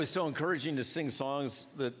It's so encouraging to sing songs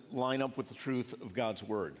that line up with the truth of God's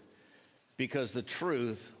word, because the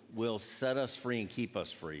truth will set us free and keep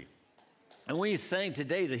us free. And we sang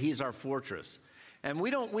today that he's our fortress. And we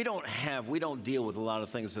don't deal with a lot of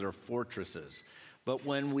things that are fortresses. But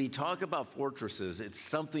when we talk about fortresses, it's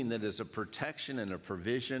something that is a protection and a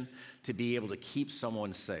provision to be able to keep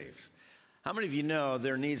someone safe. How many of you know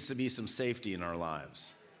there needs to be some safety in our lives?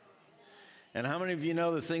 And how many of you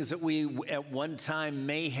know the things that we at one time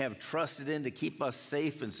may have trusted in to keep us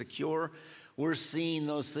safe and secure, we're seeing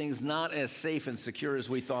those things not as safe and secure as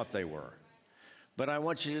we thought they were. But I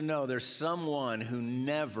want you to know there's someone who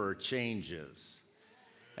never changes,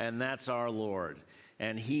 and that's our Lord.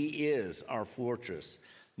 And he is our fortress.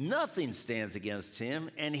 Nothing stands against him,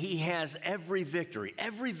 and he has every victory.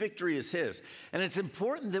 Every victory is his. And it's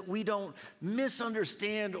important that we don't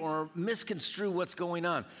misunderstand or misconstrue what's going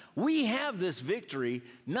on. We have this victory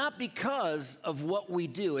not because of what we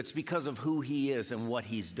do. It's because of who he is and what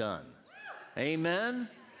he's done. Amen?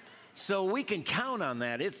 So we can count on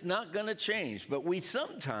that. It's not going to change. But we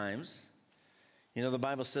sometimes, the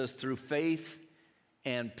Bible says through faith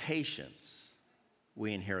and patience,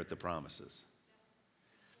 we inherit the promises.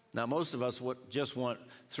 Now, most of us just want,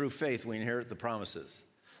 through faith, we inherit the promises.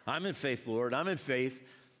 I'm in faith, Lord. I'm in faith.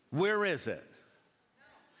 Where is it?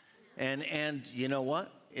 And you know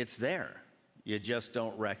what? It's there. You just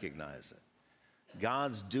don't recognize it.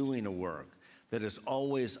 God's doing a work that is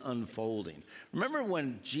always unfolding. Remember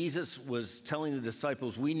when Jesus was telling the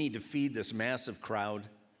disciples, we need to feed this massive crowd?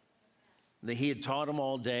 That he had taught them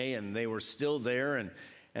all day, and they were still there,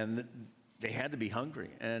 and they had to be hungry.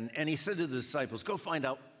 And he said to the disciples, go find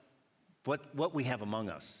out what we have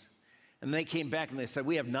among us. And they came back and they said,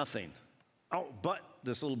 we have nothing. Oh, but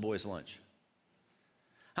this little boy's lunch.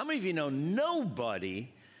 How many of you know nobody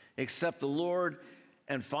except the Lord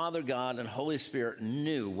and Father God and Holy Spirit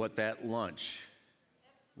knew what that lunch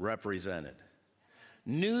represented?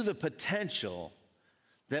 Knew the potential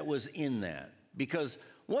that was in that. Because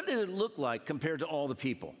what did it look like compared to all the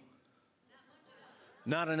people?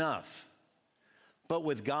 Not enough. But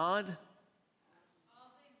with God,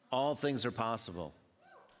 all things are possible.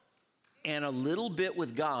 And a little bit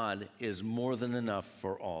with God is more than enough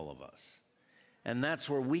for all of us. And that's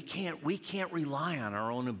where we can't rely on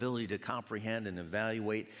our own ability to comprehend and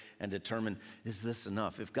evaluate and determine, is this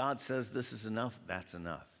enough? If God says this is enough, that's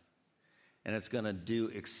enough. And it's going to do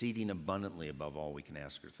exceeding abundantly above all we can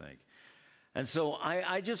ask or think. And so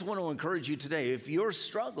I just want to encourage you today, if you're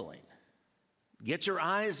struggling, get your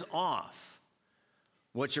eyes off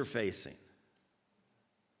what you're facing.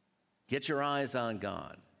 Get your eyes on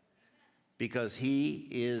God, because he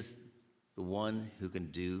is the one who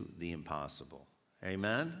can do the impossible.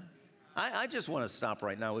 Amen? I just want to stop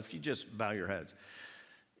right now. If you just bow your heads.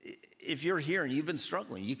 If you're here and you've been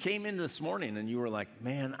struggling, you came in this morning and you were like,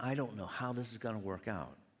 man, I don't know how this is going to work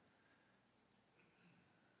out.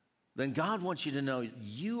 Then God wants you to know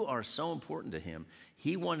you are so important to him.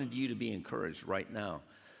 He wanted you to be encouraged right now.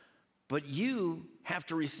 But you have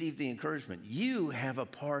to receive the encouragement. You have a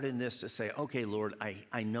part in this to say, okay, Lord,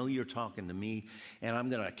 I know you're talking to me, and I'm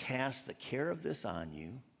going to cast the care of this on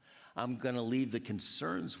you. I'm going to leave the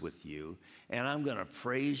concerns with you, and I'm going to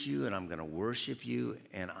praise you, and I'm going to worship you,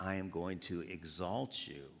 and I am going to exalt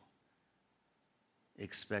you,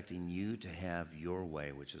 expecting you to have your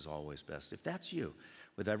way, which is always best. If that's you,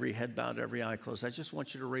 with every head bowed, every eye closed, I just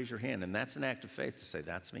want you to raise your hand, and that's an act of faith to say,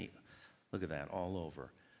 that's me. Look at that, all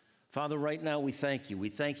over. Father, right now we thank you. We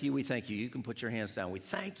thank you. We thank you. You can put your hands down. We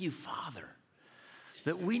thank you, Father,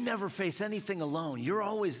 that we never face anything alone. You're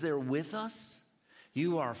always there with us.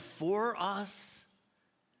 You are for us.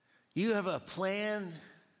 You have a plan,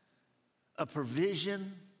 a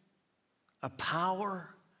provision, a power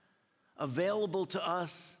available to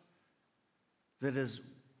us that is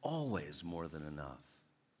always more than enough.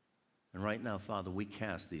 And right now, Father, we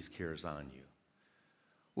cast these cares on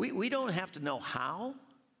you. We don't have to know how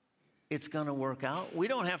it's going to work out. We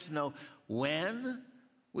don't have to know when.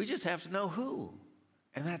 We just have to know who,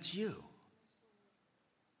 and that's you.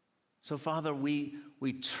 So, Father, we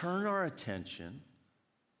turn our attention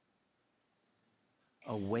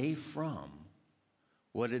away from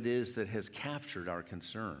what it is that has captured our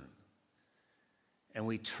concern, and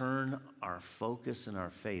we turn our focus and our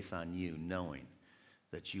faith on you, knowing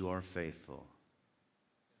that you are faithful,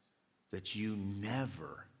 that you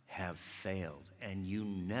never have failed, and you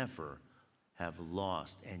never have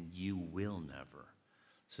lost, and you will never.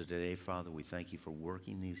 So today, Father, we thank you for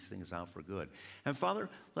working these things out for good. And Father,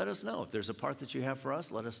 let us know if there's a part that you have for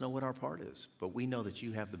us, let us know what our part is. But we know that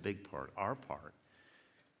you have the big part. Our part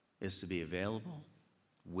is to be available,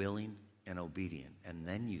 willing, and obedient. And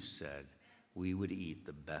then you said we would eat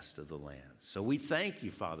the best of the land. So we thank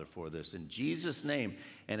you, Father, for this in Jesus' name.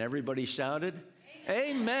 And everybody shouted,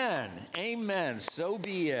 Amen. Amen. So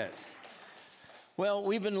be it. Well,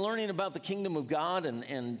 we've been learning about the kingdom of God,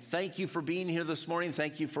 and thank you for being here this morning.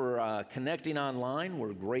 Thank you for connecting online.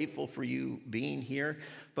 We're grateful for you being here.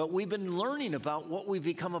 But we've been learning about what we've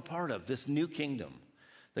become a part of, this new kingdom,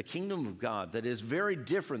 the kingdom of God that is very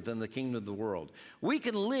different than the kingdom of the world. We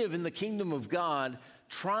can live in the kingdom of God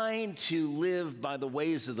trying to live by the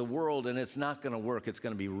ways of the world, and it's not going to work. It's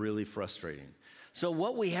going to be really frustrating. So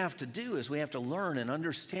what we have to do is we have to learn and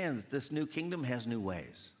understand that this new kingdom has new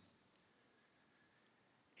ways.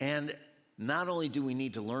 And not only do we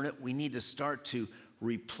need to learn it, we need to start to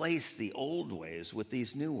replace the old ways with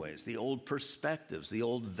these new ways, the old perspectives, the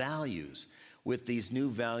old values, with these new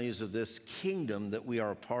values of this kingdom that we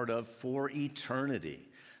are a part of for eternity.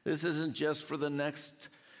 This isn't just for the next,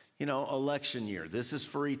 election year. This is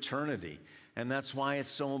for eternity. And that's why it's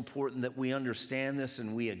so important that we understand this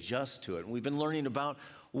and we adjust to it. And we've been learning about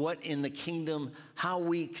what in the kingdom, how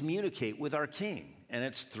we communicate with our King. And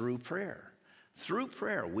it's through prayer. Through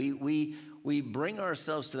prayer, we bring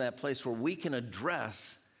ourselves to that place where we can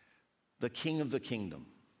address the King of the kingdom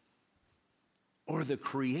or the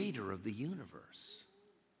creator of the universe.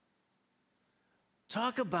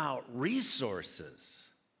 Talk about resources.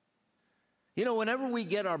 Whenever we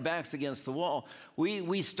get our backs against the wall,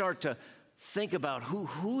 we start to think about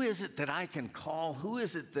who is it that I can call? Who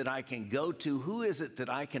is it that I can go to? Who is it that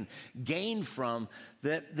I can gain from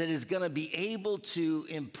that is going to be able to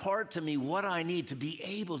impart to me what I need to be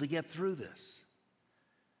able to get through this?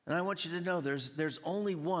 And I want you to know there's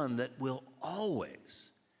only one that will always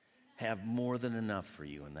have more than enough for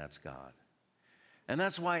you, and that's God. And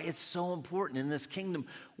that's why it's so important in this kingdom.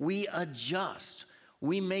 We adjust.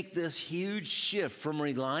 We make this huge shift from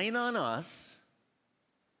relying on us,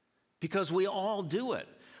 because we all do it.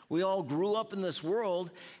 We all grew up in this world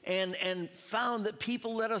and found that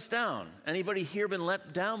people let us down. Anybody here been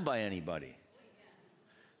let down by anybody?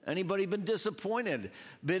 Anybody been disappointed,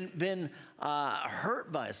 been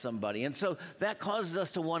hurt by somebody? And so that causes us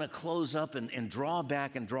to want to close up and draw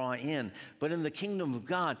back and draw in. But in the kingdom of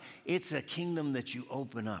God, it's a kingdom that you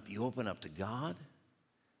open up. You open up to God,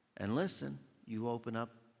 and listen, you open up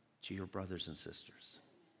to your brothers and sisters.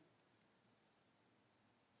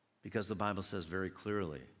 Because the Bible says very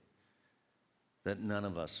clearly that none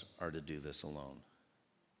of us are to do this alone.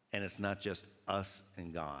 And it's not just us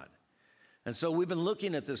and God. And so we've been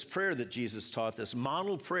looking at this prayer that Jesus taught, this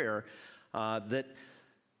model prayer that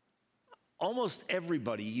almost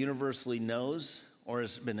everybody universally knows or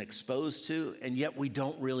has been exposed to, and yet we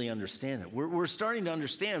don't really understand it. We're starting to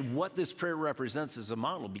understand what this prayer represents as a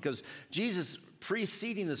model, because Jesus,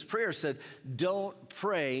 preceding this prayer, said, don't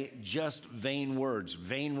pray just vain words,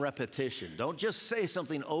 vain repetition. Don't just say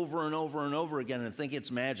something over and over and over again and think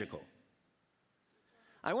it's magical.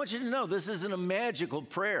 I want you to know this isn't a magical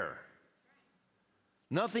prayer.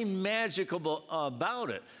 Nothing magical about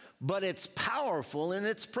it, but it's powerful in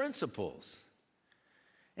its principles.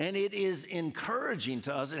 And it is encouraging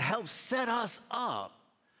to us. It helps set us up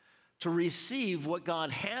to receive what God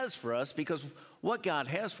has for us, because what God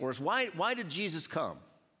has for us, why did Jesus come?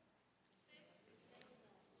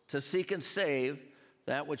 To seek and save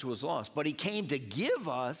that which was lost. But he came to give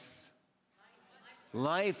us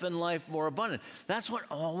life and life more abundant. That's what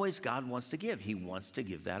always God wants to give. He wants to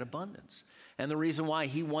give that abundance. And the reason why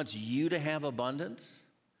he wants you to have abundance,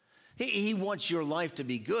 he wants your life to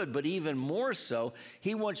be good, but even more so,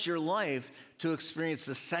 he wants your life to experience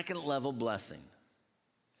the second level blessing.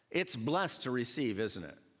 It's blessed to receive, isn't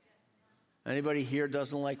it? Anybody here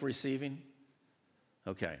doesn't like receiving?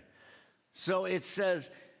 Okay. So it says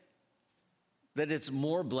that it's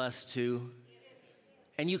more blessed to,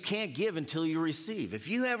 and you can't give until you receive. If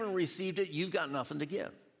you haven't received it, you've got nothing to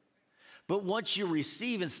give. But once you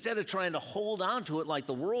receive, instead of trying to hold on to it like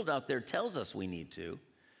the world out there tells us we need to,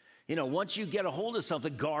 once you get a hold of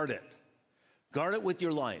something, guard it. Guard it with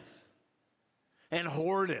your life. And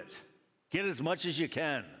hoard it. Get as much as you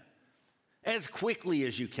can. As quickly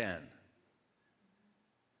as you can.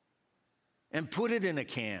 And put it in a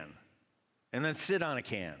can. And then sit on a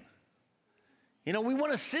can. We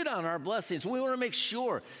want to sit on our blessings. We want to make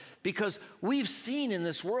sure. Because we've seen in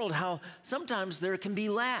this world how sometimes there can be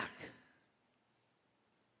lack.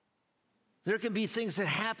 There can be things that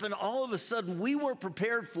happen all of a sudden we weren't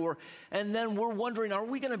prepared for, and then we're wondering, are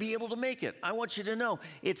we going to be able to make it? I want you to know,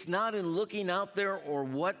 it's not in looking out there or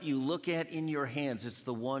what you look at in your hands. It's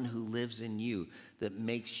the one who lives in you that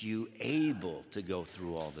makes you able to go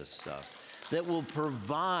through all this stuff, that will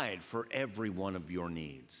provide for every one of your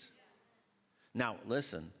needs. Now,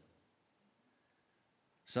 listen.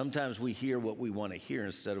 Sometimes we hear what we want to hear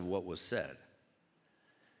instead of what was said.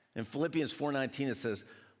 In Philippians 4:19, it says,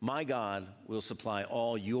 my God will supply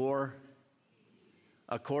all your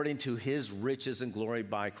according to his riches and glory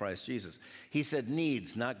by Christ Jesus. He said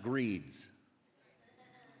needs, not greeds.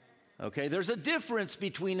 Okay, there's a difference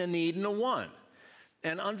between a need and a want.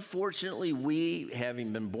 And unfortunately, we,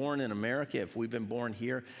 having been born in America, if we've been born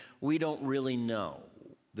here, we don't really know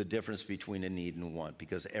the difference between a need and a want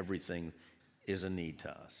because everything is a need to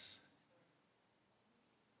us.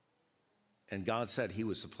 And God said he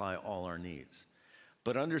would supply all our needs.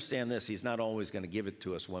 But understand this, he's not always going to give it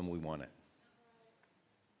to us when we want it.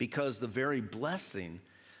 Because the very blessing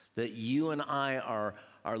that you and I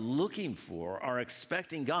are looking for, are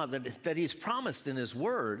expecting God, that he's promised in his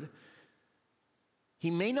word, he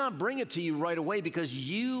may not bring it to you right away because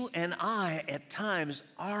you and I at times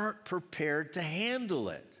aren't prepared to handle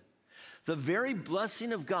it. The very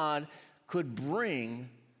blessing of God could bring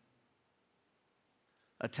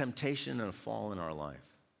a temptation and a fall in our life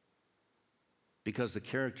because the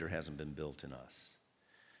character hasn't been built in us.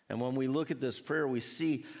 And when we look at this prayer, we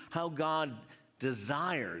see how God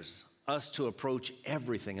desires us to approach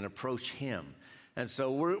everything and approach him. And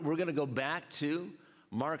so we're going to go back to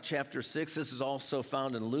Mark chapter 6. This is also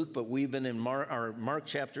found in Luke, but we've been in Mark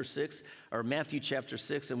chapter 6, or Matthew chapter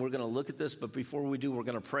 6, and we're going to look at this. But before we do, we're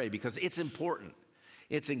going to pray because it's important.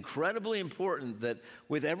 It's incredibly important that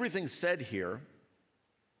with everything said here,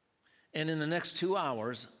 and in the next 2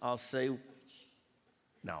 hours, I'll say,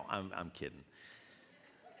 no, I'm kidding.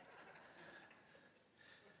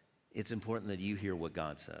 It's important that you hear what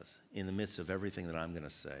God says. In the midst of everything that I'm going to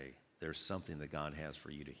say, there's something that God has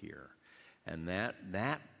for you to hear. And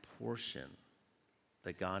that portion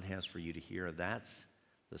that God has for you to hear, that's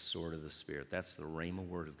the sword of the Spirit. That's the Rhema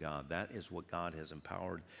word of God. That is what God has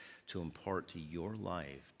empowered to impart to your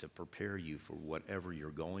life to prepare you for whatever you're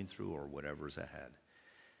going through or whatever's ahead.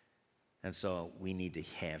 And so we need to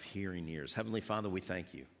have hearing ears. Heavenly Father, we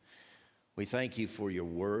thank you. We thank you for your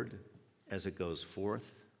word as it goes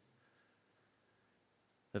forth.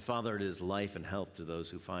 That, Father, it is life and health to those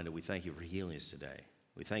who find it. We thank you for healing us today.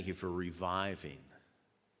 We thank you for reviving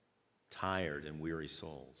tired and weary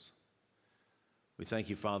souls. We thank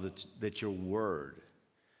you, Father, that your word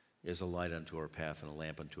is a light unto our path and a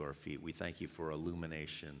lamp unto our feet. We thank you for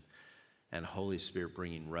illumination and Holy Spirit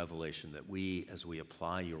bringing revelation that we, as we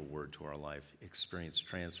apply your word to our life, experience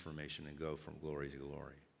transformation and go from glory to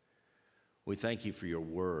glory. We thank you for your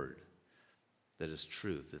word that is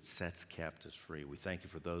truth, that sets captives free. We thank you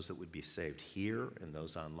for those that would be saved here and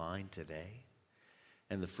those online today,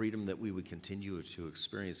 and the freedom that we would continue to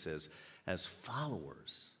experience as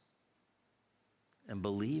followers and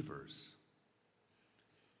believers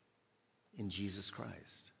in Jesus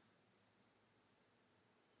Christ.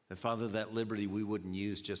 And Father, that liberty we wouldn't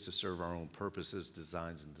use just to serve our own purposes,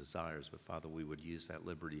 designs, and desires, but Father, we would use that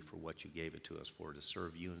liberty for what you gave it to us for, to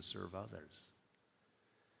serve you and serve others.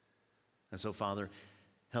 And so, Father,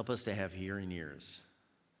 help us to have hearing ears,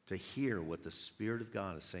 to hear what the Spirit of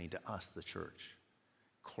God is saying to us, the church,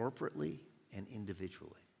 corporately and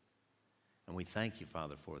individually. And we thank you,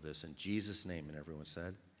 Father, for this. In Jesus' name, and everyone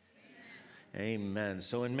said, amen. Amen.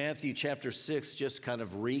 So in Matthew chapter 6, just kind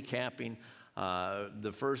of recapping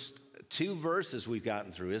the first 2 verses we've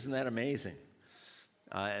gotten through. Isn't that amazing?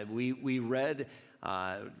 We read,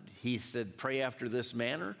 he said, pray after this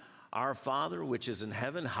manner. Our Father, which is in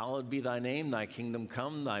heaven, hallowed be thy name. Thy kingdom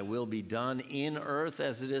come, thy will be done in earth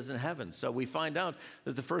as it is in heaven. So we find out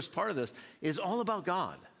that the first part of this is all about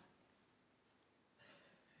God,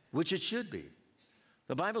 which it should be.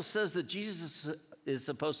 The Bible says that Jesus is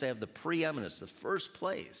supposed to have the preeminence, the first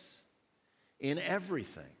place in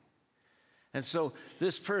everything. And so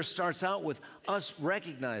this prayer starts out with us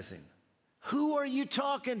recognizing, who are you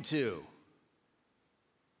talking to?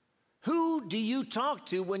 Who do you talk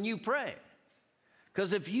to when you pray?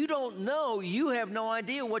 Because if you don't know, you have no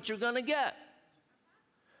idea what you're going to get.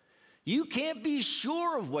 You can't be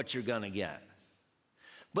sure of what you're going to get.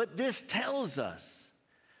 But this tells us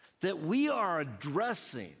that we are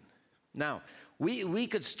addressing. Now, we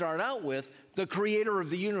could start out with the creator of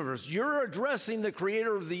the universe. You're addressing the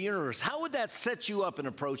creator of the universe. How would that set you up in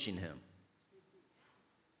approaching him?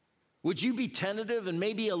 Would you be tentative and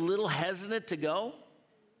maybe a little hesitant to go?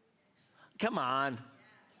 Come on.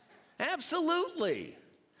 Absolutely.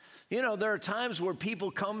 You know, there are times where people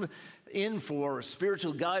come in for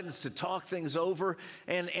spiritual guidance to talk things over,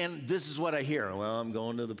 and this is what I hear. Well, I'm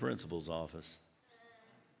going to the principal's office.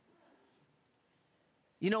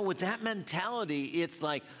 You know, with that mentality, it's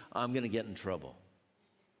like, I'm going to get in trouble.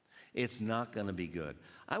 It's not going to be good.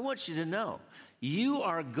 I want you to know, you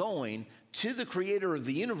are going to the creator of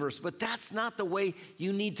the universe, but that's not the way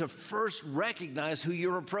you need to first recognize who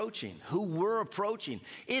you're approaching, who we're approaching.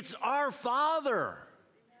 It's our Father.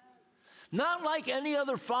 Not like any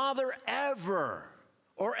other father ever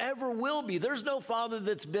or ever will be. There's no father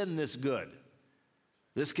that's been this good,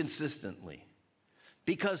 this consistently,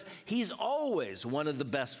 because he's always wanted the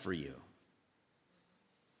best for you.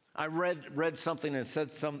 I read something and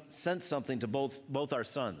sent something to both our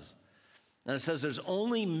sons. And it says there's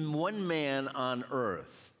only one man on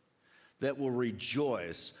earth that will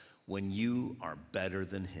rejoice when you are better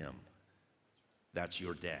than him. That's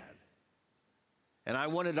your dad. And I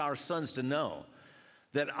wanted our sons to know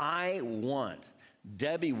that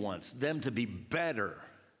Debbie wants them to be better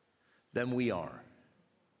than we are.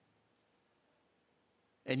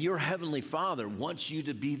 And your heavenly Father wants you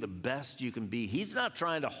to be the best you can be. He's not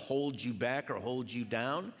trying to hold you back or hold you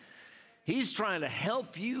down. He's trying to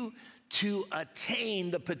help you to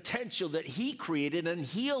attain the potential that he created and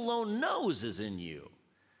he alone knows is in you.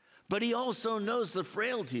 But he also knows the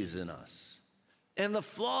frailties in us and the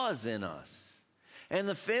flaws in us and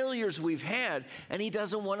the failures we've had, and he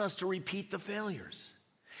doesn't want us to repeat the failures.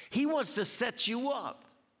 He wants to set you up.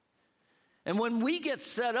 And when we get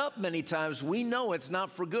set up many times, we know it's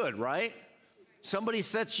not for good, right? Somebody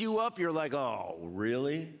sets you up, you're like, oh,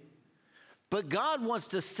 really? But God wants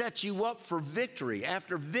to set you up for victory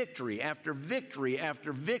after victory after victory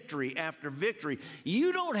after victory after victory.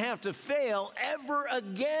 You don't have to fail ever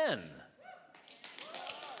again.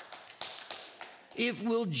 If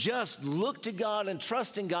we'll just look to God and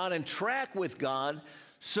trust in God and track with God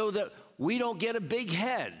so that we don't get a big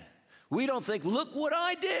head. We don't think, look what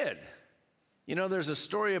I did. You know, there's a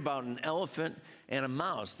story about an elephant and a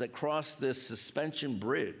mouse that crossed this suspension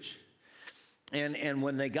bridge. And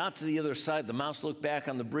when they got to the other side, the mouse looked back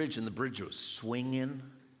on the bridge, and the bridge was swinging.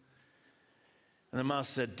 And the mouse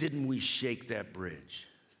said, didn't we shake that bridge?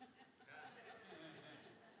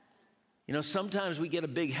 You know, sometimes we get a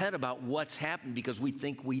big head about what's happened because we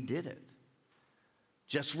think we did it.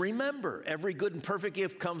 Just remember, every good and perfect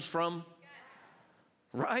gift comes from,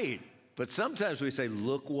 right. But sometimes we say,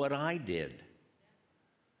 look what I did.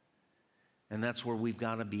 And that's where we've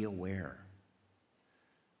got to be aware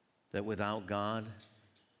that without God,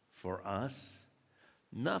 for us,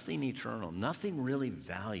 nothing eternal, nothing really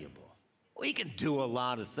valuable. We can do a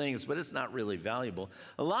lot of things, but it's not really valuable.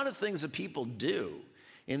 A lot of things that people do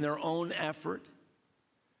in their own effort,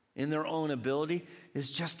 in their own ability, is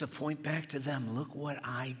just to point back to them. Look what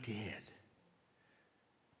I did.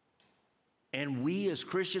 And we as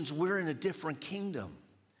Christians, we're in a different kingdom.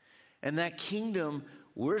 And that kingdom,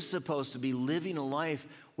 we're supposed to be living a life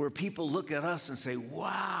where people look at us and say,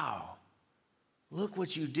 wow, look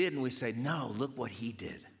what you did. And we say, no, look what he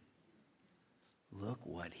did. Look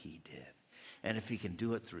what he did. And if he can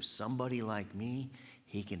do it through somebody like me,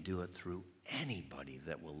 he can do it through anybody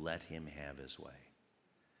that will let him have his way.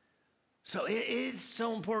 So it is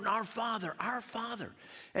so important. Our Father.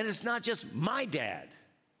 And it's not just my dad.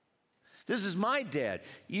 This is my dad.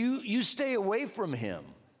 You stay away from him.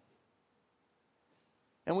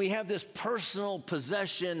 And we have this personal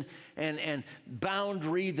possession and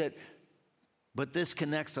boundary but this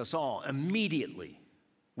connects us all immediately.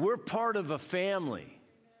 We're part of a family.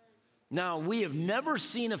 Now, we have never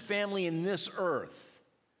seen a family in this earth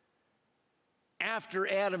after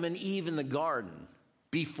Adam and Eve in the garden,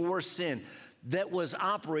 before sin, that was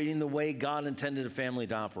operating the way God intended a family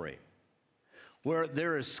to operate. Where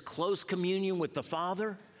there is close communion with the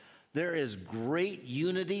Father, there is great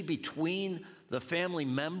unity between the family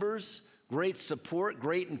members, great support,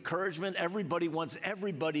 great encouragement. Everybody wants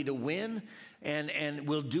everybody to win and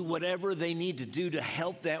will do whatever they need to do to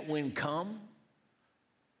help that win come.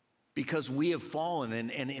 Because we have fallen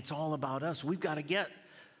and it's all about us. We've got to get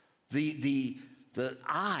the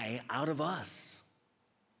I out of us.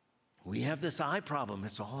 We have this I problem.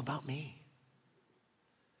 It's all about me.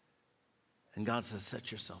 And God says,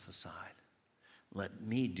 set yourself aside. Let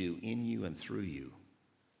me do in you and through you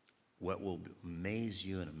what will amaze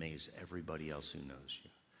you and amaze everybody else who knows you.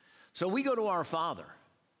 So we go to our Father.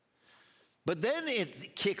 But then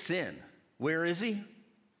it kicks in. Where is he?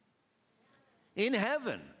 In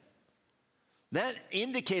heaven. That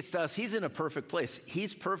indicates to us he's in a perfect place.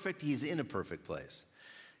 He's perfect. He's in a perfect place.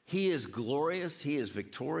 He is glorious. He is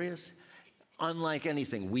victorious. Unlike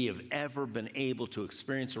anything we have ever been able to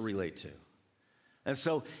experience or relate to. And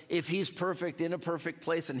so if he's perfect in a perfect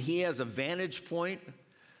place and he has a vantage point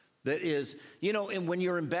that is, and when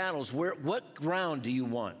you're in battles, what ground do you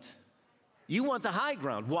want? You want the high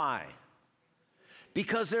ground. Why?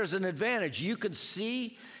 because there's an advantage. You can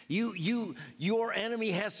see your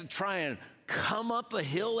enemy has to try and come up a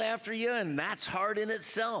hill after you, and that's hard in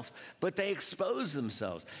itself, but they expose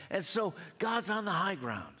themselves. And so God's on the high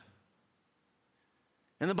ground.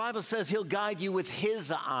 And the Bible says he'll guide you with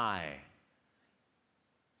his eye.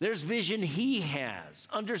 There's vision he has,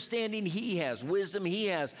 understanding he has, wisdom he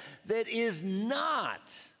has that is not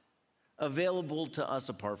available to us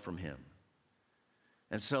apart from him.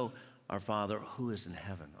 And so our Father who is in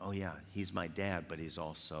heaven, oh yeah, he's my dad, but he's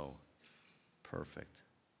also perfect,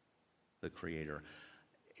 the creator.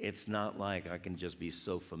 It's not like I can just be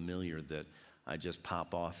so familiar that I just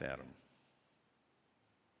pop off at him.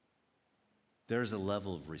 There's a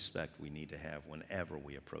level of respect we need to have whenever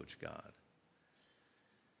we approach God.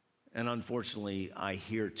 And unfortunately, I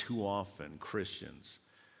hear too often Christians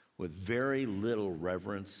with very little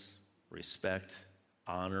reverence, respect,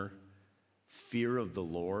 honor, fear of the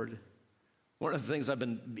Lord. One of the things I've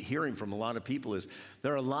been hearing from a lot of people is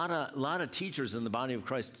there are a lot of teachers in the body of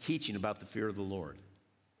Christ teaching about the fear of the Lord.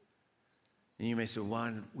 And you may say, why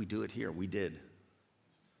didn't we do it here? We did.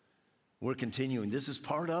 We're continuing. This is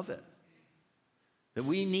part of it. That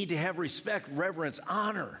we need to have respect, reverence,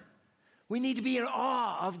 honor. We need to be in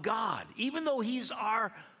awe of God. Even though he's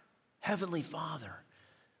our heavenly Father,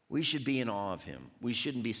 we should be in awe of him. We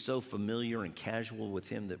shouldn't be so familiar and casual with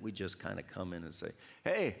him that we just kind of come in and say,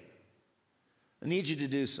 hey, I need you to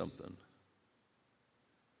do something.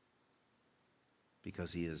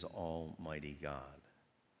 Because he is Almighty God,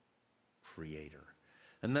 Creator.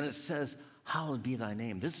 And then it says, hallowed be thy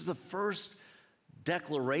name. This is the first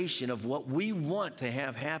declaration of what we want to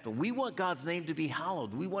have happen. We want God's name to be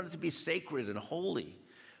hallowed. We want it to be sacred and holy.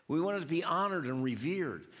 We want it to be honored and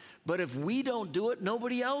revered. But if we don't do it,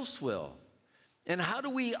 nobody else will. And how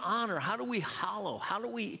do we honor? How do we hallow? How do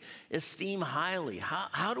we esteem highly?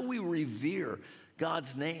 How do we revere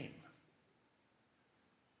God's name?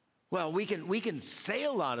 Well, we can say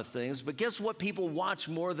a lot of things, but guess what people watch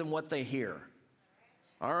more than what they hear?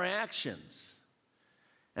 Our actions.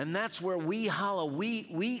 And that's where we hallow,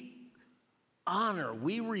 we honor,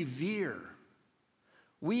 we revere,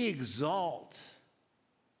 we exalt.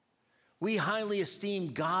 We highly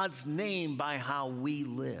esteem God's name by how we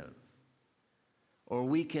live. Or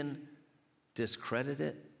we can discredit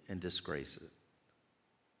it and disgrace it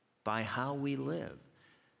by how we live.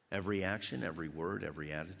 Every action, every word,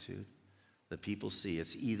 every attitude that people see,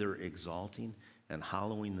 it's either exalting and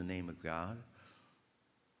hallowing the name of God,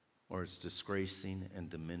 or it's disgracing and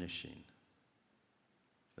diminishing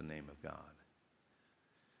the name of God.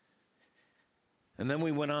 And then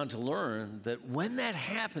we went on to learn that when that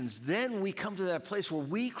happens, then we come to that place where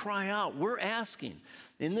we cry out. We're asking.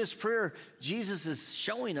 In this prayer, Jesus is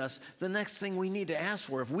showing us the next thing we need to ask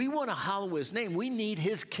for. If we want to hallow his name, we need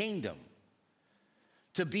his kingdom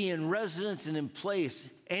to be in residence and in place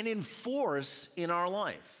and in force in our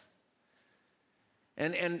life.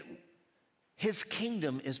 And his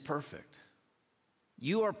kingdom is perfect.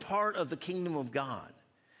 You are part of the kingdom of God.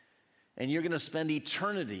 And you're going to spend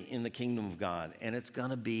eternity in the kingdom of God. And it's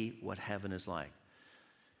going to be what heaven is like.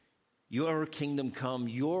 Your kingdom come,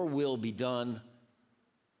 your will be done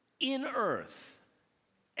in earth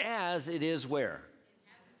as it is where?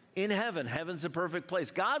 In heaven. Heaven's a perfect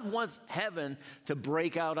place. God wants heaven to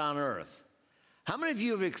break out on earth. How many of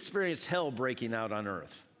you have experienced hell breaking out on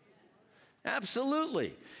earth?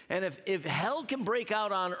 Absolutely. And if hell can break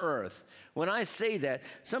out on earth, when I say that,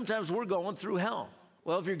 sometimes we're going through hell.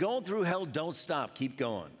 Well, if you're going through hell, don't stop. Keep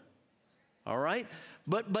going. All right?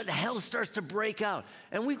 But hell starts to break out.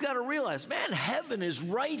 And we've got to realize, man, heaven is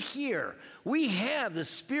right here. We have the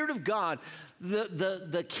Spirit of God,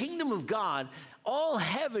 the kingdom of God. All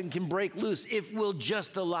heaven can break loose if we'll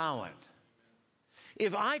just allow it.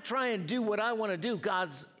 If I try and do what I want to do,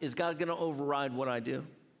 is God going to override what I do?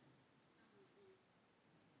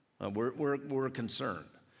 We're concerned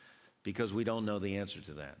because we don't know the answer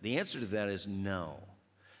to that. The answer to that is no.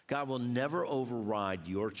 God will never override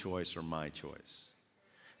your choice or my choice.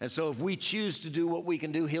 And so if we choose to do what we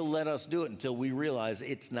can do, he'll let us do it until we realize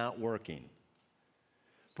it's not working.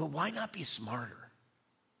 But why not be smarter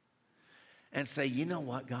and say, you know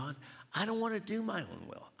what, God? I don't want to do my own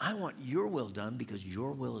will. I want your will done because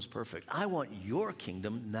your will is perfect. I want your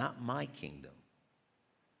kingdom, not my kingdom.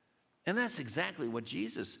 And that's exactly what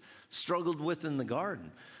Jesus struggled with in the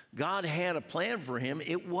garden. God had a plan for him.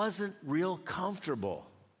 It wasn't real comfortable.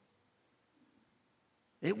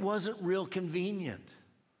 It wasn't real convenient.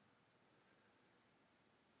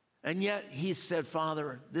 And yet he said,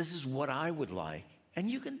 Father, this is what I would like, and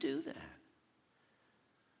you can do that.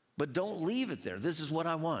 But don't leave it there. This is what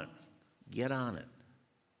I want. Get on it.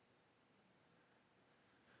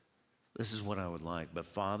 This is what I would like. But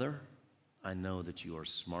Father, I know that you are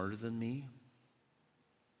smarter than me.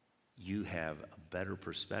 You have a better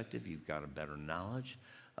perspective. You've got a better knowledge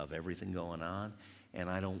of everything going on. And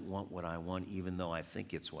I don't want what I want, even though I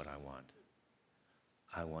think it's what I want.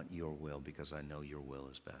 I want your will because I know your will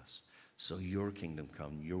is best. So your kingdom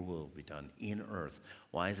come, your will be done in earth.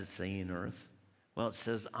 Why does it say in earth? Well, it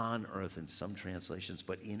says on earth in some translations,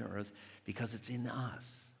 but in earth because it's in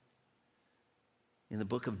us. In the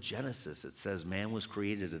book of Genesis, it says man was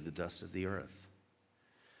created of the dust of the earth.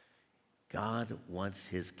 God wants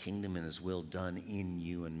his kingdom and his will done in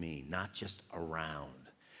you and me, not just around.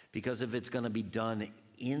 Because if it's going to be done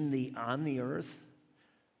on the earth,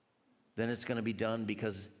 then it's going to be done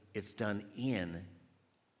because it's done in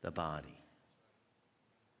the body.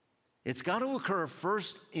 It's got to occur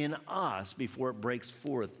first in us before it breaks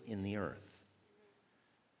forth in the earth.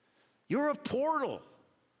 You're a portal.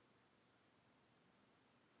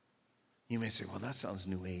 You may say, well, that sounds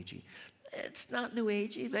new agey. It's not new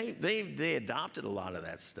agey. They adopted a lot of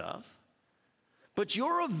that stuff. But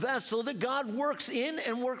you're a vessel that God works in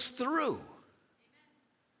and works through.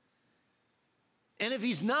 And if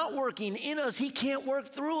he's not working in us, he can't work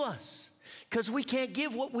through us because we can't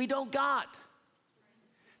give what we don't got.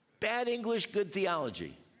 Bad English, good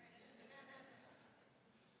theology.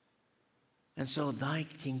 And so thy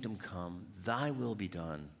kingdom come, thy will be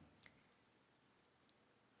done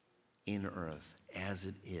in earth as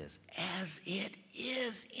it is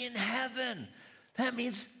in heaven. That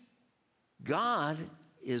means God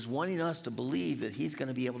is wanting us to believe that he's going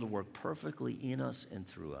to be able to work perfectly in us and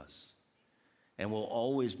through us. And we'll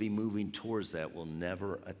always be moving towards that. We'll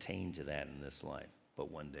never attain to that in this life,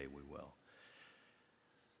 but one day we will.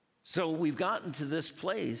 So we've gotten to this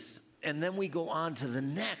place, and then we go on to the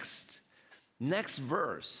next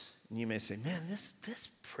verse. And you may say, man, this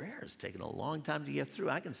prayer is taking a long time to get through.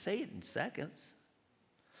 I can say it in seconds.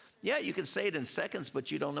 Yeah, you can say it in seconds, but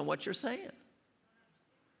you don't know what you're saying.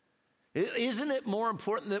 Isn't it more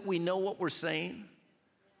important that we know what we're saying?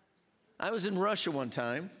 I was in Russia one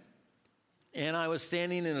time, and I was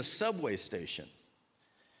standing in a subway station.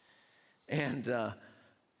 And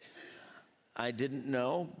I didn't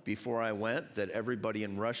know before I went that everybody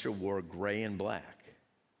in Russia wore gray and black.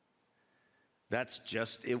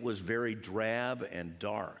 It was very drab and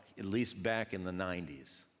dark, at least back in the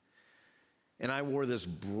 90s. And I wore this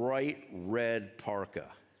bright red parka.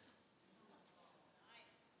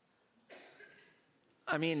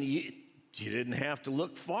 I mean, you didn't have to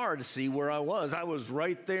look far to see where I was. I was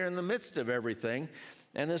right there in the midst of everything.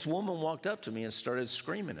 And this woman walked up to me and started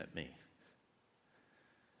screaming at me.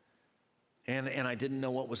 And I didn't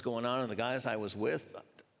know what was going on. And the guys I was with,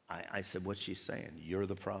 I said, what's she saying? You're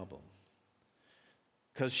the problem.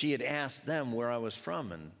 Because she had asked them where I was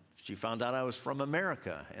from. And she found out I was from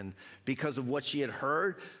America. And because of what she had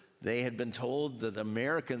heard, they had been told that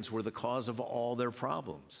Americans were the cause of all their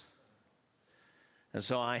problems. And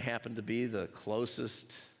so I happened to be the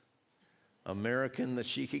closest American that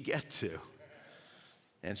she could get to.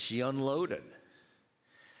 And she unloaded.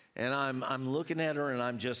 And I'm looking at her and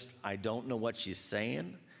I don't know what she's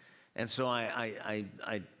saying. And so I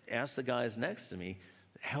asked the guys next to me,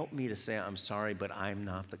 help me to say, I'm sorry, but I'm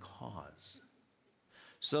not the cause.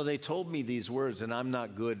 So they told me these words, and I'm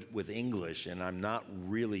not good with English, and I'm not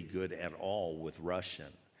really good at all with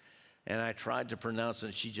Russian. And I tried to pronounce it,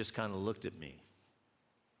 and she just kind of looked at me.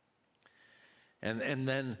 And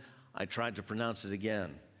then I tried to pronounce it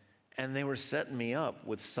again. And they were setting me up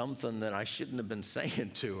with something that I shouldn't have been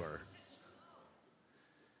saying to her.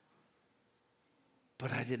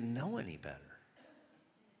 But I didn't know any better.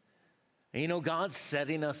 And you know, God's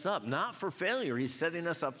setting us up, not for failure. He's setting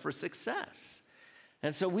us up for success.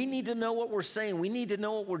 And so we need to know what we're saying. We need to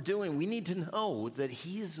know what we're doing. We need to know that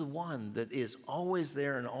he's the one that is always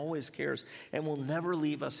there and always cares and will never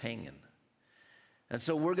leave us hanging. And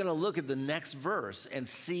so we're going to look at the next verse and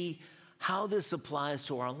see how this applies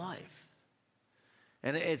to our life.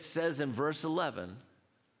 And it says in verse 11,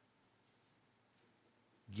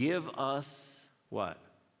 give us what?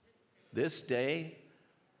 This day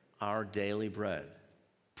our daily bread.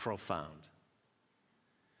 Profound.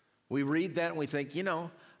 We read that and we think, you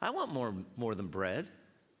know, I want more than bread.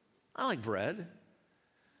 I like bread.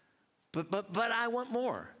 But I want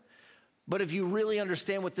more. But if you really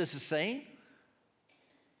understand what this is saying,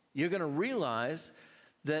 you're going to realize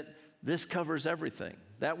that this covers everything.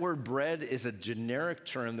 That word bread is a generic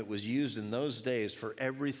term that was used in those days for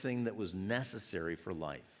everything that was necessary for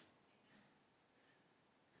life.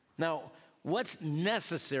 Now, what's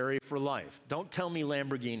necessary for life? Don't tell me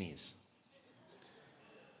Lamborghinis.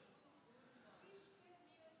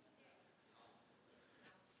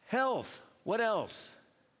 Health. What else?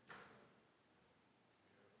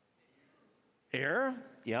 Air.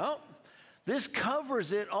 Yeah. This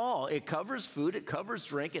covers it all. It covers food. It covers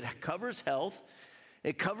drink. It covers health.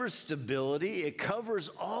 It covers stability. It covers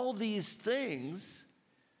all these things.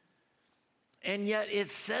 And yet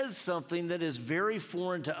it says something that is very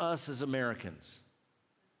foreign to us as Americans.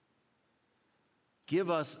 Give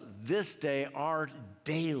us this day our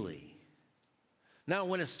daily. Now,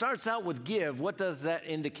 when it starts out with give, what does that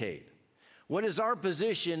indicate? What is our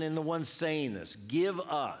position in the one saying this? Give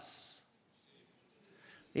us.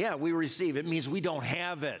 Yeah, we receive. It means we don't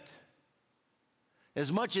have it. As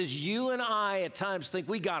much as you and I at times think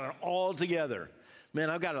we got it all together. Man,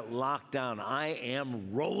 I've got it locked down. I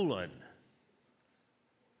am rolling.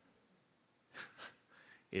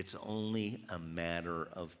 It's only a matter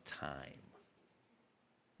of time.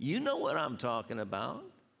 You know what I'm talking about.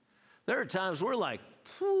 There are times we're like,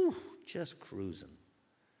 whew, just cruising.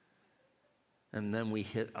 And then we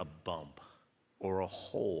hit a bump or a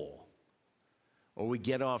hole, or we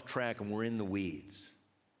get off track and we're in the weeds.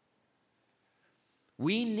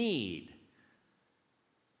 We need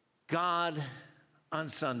God on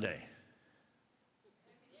Sunday.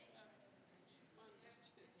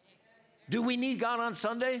 Do we need God on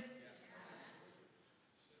Sunday?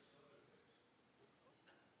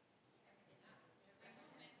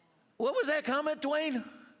 What was that comment, Dwayne?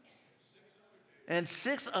 And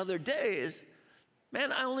 6 other days.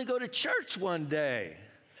 Man, I only go to church one day.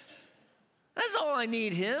 That's all I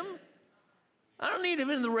need him. I don't need him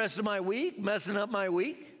in the rest of my week, messing up my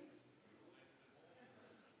week.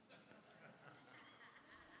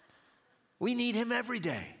 We need him every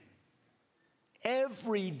day.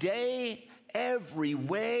 Every day, every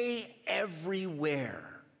way,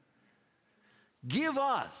 everywhere. Give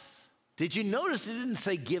us. Did you notice it didn't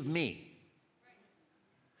say give me?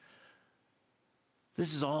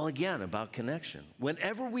 This is all, again, about connection.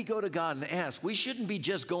 Whenever we go to God and ask, we shouldn't be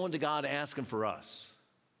just going to God asking for us.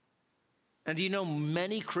 And do you know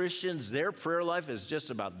many Christians, their prayer life is just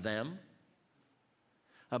about them,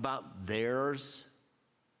 about theirs.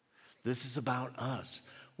 This is about us.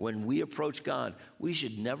 When we approach God, we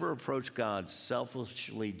should never approach God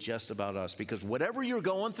selfishly just about us, because whatever you're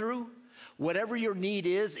going through, whatever your need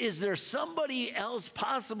is there somebody else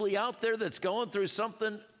possibly out there that's going through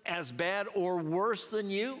something as bad or worse than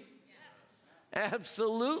you? Yes.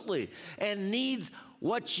 Absolutely. And needs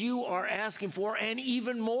what you are asking for and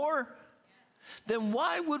even more? Yes. Then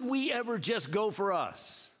why would we ever just go for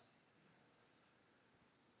us?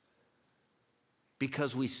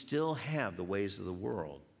 Because we still have the ways of the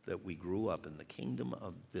world that we grew up in, the kingdom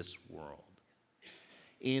of this world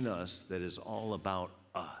in us that is all about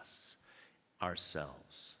us,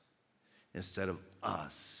 ourselves, instead of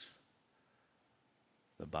us,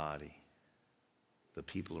 the body, the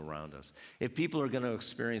people around us. If people are going to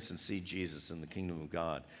experience and see Jesus in the kingdom of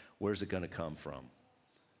God, where's it going to come from?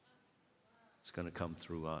 It's going to come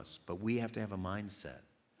through us. But we have to have a mindset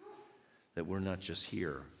that we're not just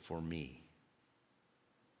here for me.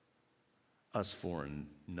 Us for and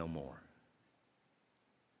no more.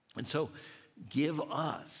 And so give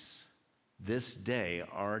us this day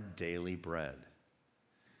our daily bread.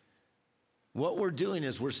 What we're doing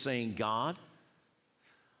is we're saying, God,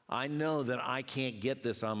 I know that I can't get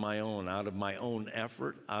this on my own, out of my own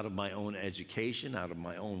effort, out of my own education, out of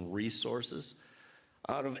my own resources,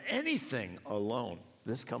 out of anything alone.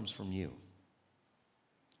 This comes from you.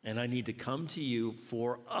 And I need to come to you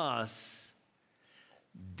for us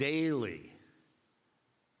daily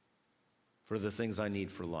for the things I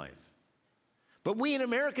need for life. But we in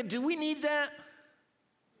America, do we need that?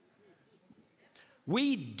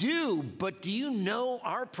 We do, but do you know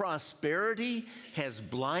our prosperity has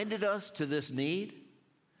blinded us to this need?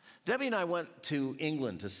 Debbie and I went to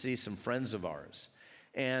England to see some friends of ours,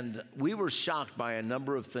 and we were shocked by a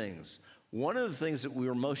number of things. One of the things that we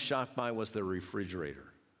were most shocked by was the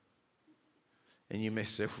refrigerator. And you may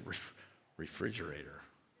say, refrigerator?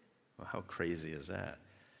 Well, how crazy is that?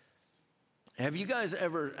 Have you guys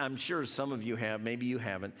ever, I'm sure some of you have, maybe you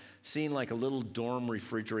haven't, seen like a little dorm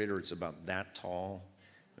refrigerator? It's about that tall,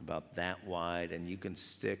 about that wide, and you can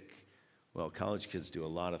stick, well, college kids do a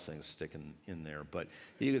lot of things sticking in there, but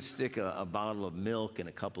you could stick a bottle of milk and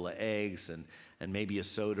a couple of eggs and maybe a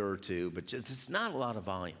soda or two, but it's not a lot of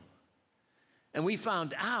volume. And we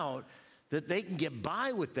found out that they can get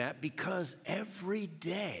by with that because every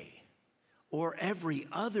day or every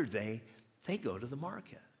other day, they go to the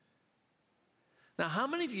market. Now, how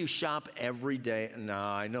many of you shop every day?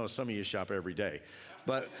 Now, I know some of you shop every day.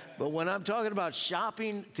 But when I'm talking about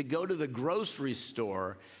shopping to go to the grocery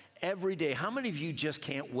store every day, how many of you just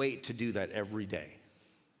can't wait to do that every day?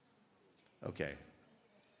 Okay.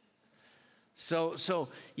 So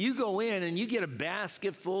you go in and you get a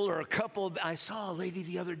basket full or a couple. I saw a lady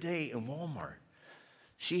the other day in Walmart.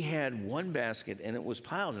 She had one basket and it was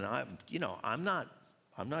piled, and I'm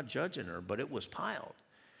not judging her, but it was piled.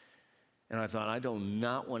 And I thought, I do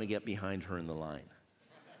not want to get behind her in the line.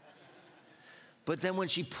 But then when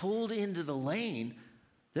she pulled into the lane,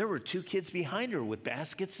 there were two kids behind her with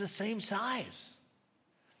baskets the same size.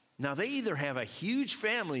 Now, they either have a huge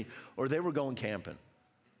family or they were going camping,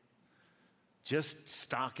 just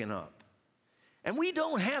stocking up. And we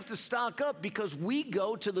don't have to stock up because we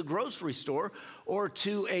go to the grocery store or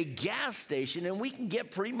to a gas station and we can get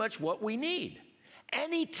pretty much what we need.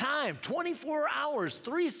 Anytime, 24 hours,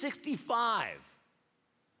 365.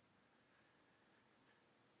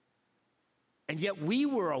 And yet we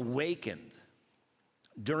were awakened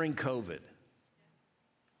during COVID.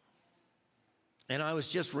 And I was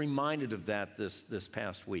just reminded of that this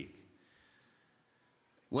past week.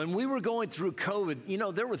 When we were going through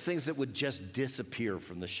COVID, there were things that would just disappear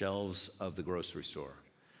from the shelves of the grocery store.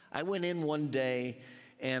 I went in one day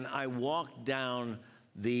and I walked down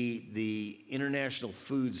the international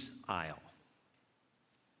foods aisle.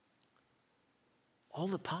 All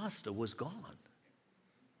the pasta was gone.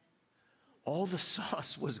 All the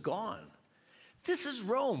sauce was gone. This is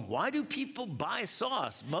Rome. Why do people buy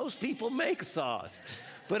sauce? Most people make sauce.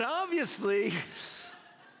 But obviously,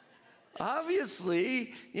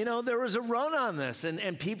 there was a run on this,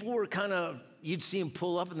 and people were you'd see them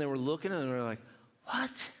pull up, and they were looking, and they were like,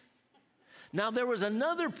 what? Now, there was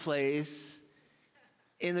another place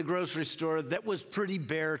in the grocery store that was pretty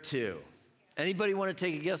bare, too. Anybody want to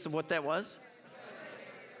take a guess of what that was?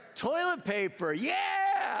 Toilet paper,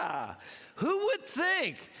 yeah! Who would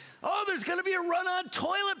think, there's going to be a run on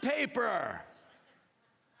toilet paper?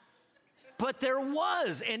 But there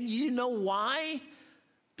was, and you know why?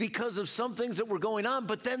 Because of some things that were going on,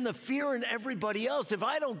 but then the fear in everybody else, if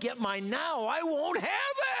I don't get mine now, I won't have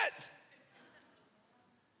it.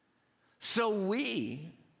 So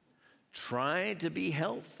we tried to be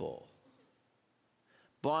helpful,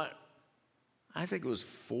 but I think it was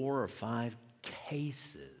 4 or 5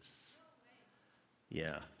 cases,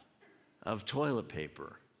 of toilet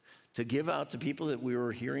paper to give out to people that we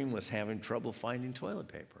were hearing was having trouble finding toilet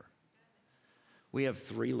paper. We have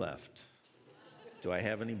 3 left. Do I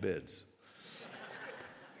have any bids?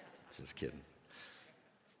 Just kidding.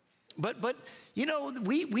 But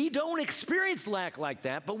we don't experience lack like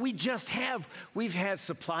that, but we've had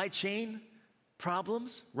supply chain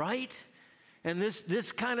problems, right? And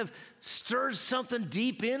this kind of stirs something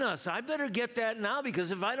deep in us. I better get that now,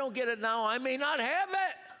 because if I don't get it now, I may not have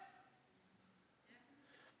it.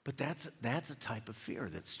 But that's a type of fear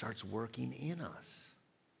that starts working in us.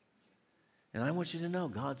 And I want you to know,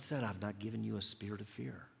 God said, I've not given you a spirit of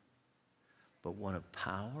fear, but one of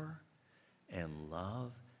power and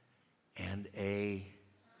love and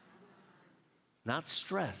not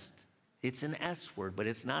stressed. It's an S word, but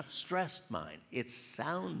it's not stressed mind. It's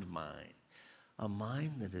sound mind. A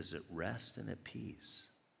mind that is at rest and at peace.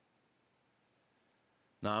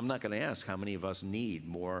 Now, I'm not going to ask how many of us need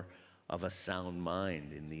more of a sound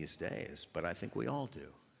mind in these days, but I think we all do.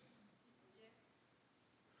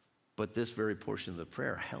 But this very portion of the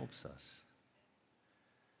prayer helps us.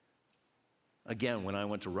 Again, when I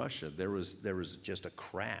went to Russia, there was just a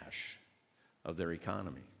crash of their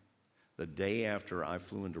economy. The day after I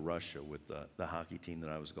flew into Russia with the hockey team that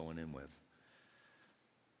I was going in with,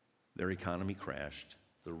 their economy crashed.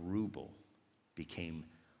 The ruble became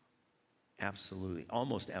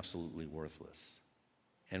almost absolutely worthless.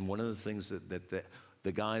 And one of the things that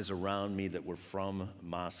the guys around me that were from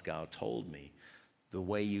Moscow told me, the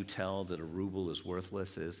way you tell that a ruble is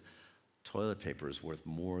worthless is toilet paper is worth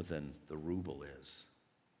more than the ruble is.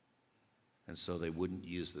 And so they wouldn't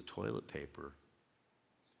use the toilet paper,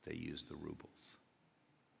 they used the rubles.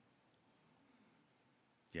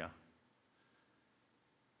 Yeah.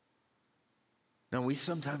 Now, we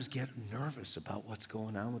sometimes get nervous about what's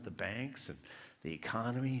going on with the banks and the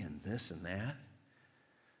economy and this and that.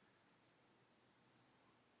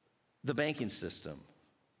 The banking system,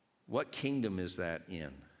 what kingdom is that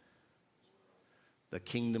in? The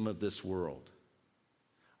kingdom of this world.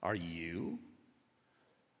 Are you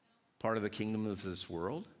part of the kingdom of this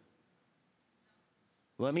world?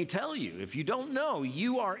 Let me tell you, if you don't know,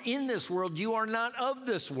 you are in this world, you are not of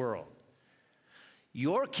this world.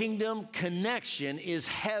 Your kingdom connection is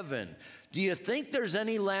heaven. Do you think there's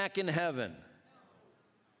any lack in heaven?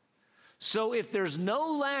 So if there's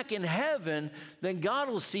no lack in heaven, then God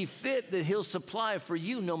will see fit that he'll supply for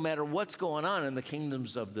you no matter what's going on in the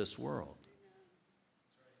kingdoms of this world.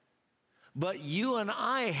 But you and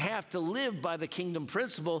I have to live by the kingdom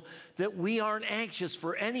principle that we aren't anxious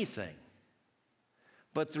for anything.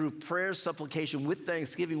 But through prayer, supplication, with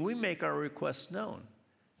thanksgiving, we make our requests known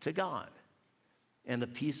to God. And the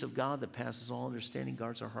peace of God that passes all understanding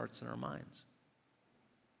guards our hearts and our minds.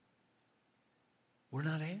 We're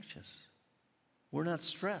not anxious. We're not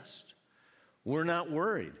stressed. We're not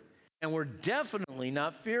worried. And we're definitely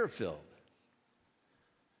not fear-filled.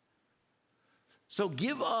 So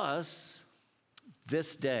give us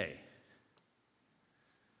this day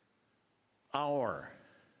our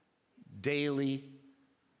daily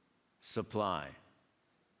supply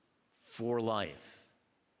for life.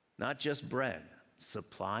 Not just bread,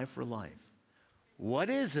 supply for life. What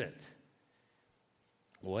is it?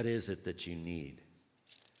 What is it that you need?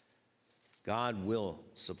 God will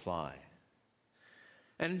supply.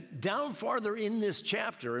 And down farther in this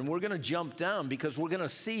chapter, and we're going to jump down because we're going to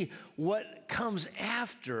see what comes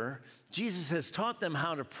after Jesus has taught them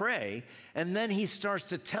how to pray, and then he starts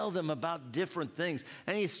to tell them about different things.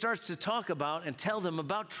 And he starts to talk about and tell them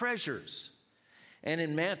about treasures. And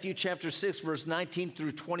in Matthew chapter 6, verse 19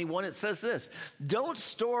 through 21, it says this: don't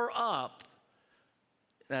store up.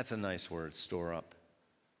 That's a nice word, store up.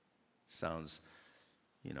 Sounds,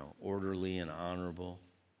 orderly and honorable.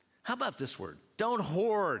 How about this word? Don't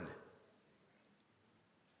hoard.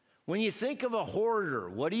 When you think of a hoarder,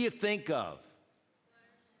 what do you think of?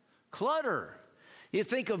 Clutter. You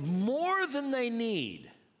think of more than they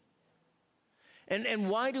need. And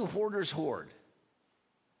why do hoarders hoard?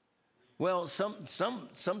 Well,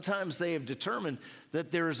 sometimes they have determined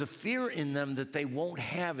that there is a fear in them that they won't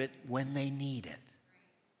have it when they need it.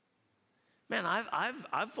 Man,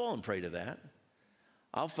 I've fallen prey to that.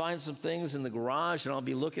 I'll find some things in the garage and I'll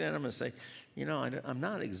be looking at them and say, I'm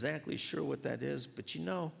not exactly sure what that is, but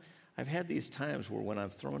I've had these times where when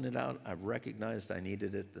I've thrown it out, I've recognized I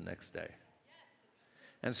needed it the next day.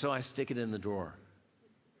 And so I stick it in the drawer.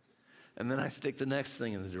 And then I stick the next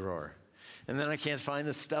thing in the drawer. And then I can't find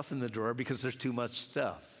the stuff in the drawer because there's too much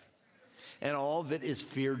stuff. And all of it is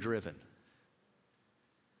fear-driven.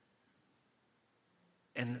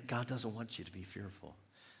 And God doesn't want you to be fearful.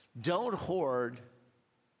 Don't hoard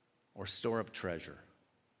or store up treasure.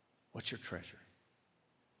 What's your treasure?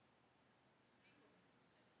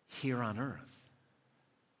 Here on earth,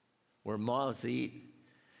 where moths eat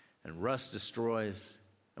and rust destroys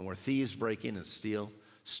and where thieves break in and steal.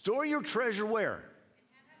 Store your treasure where?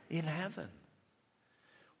 In heaven.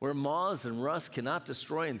 Where moths and rust cannot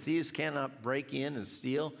destroy and thieves cannot break in and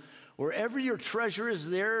steal. Wherever your treasure is,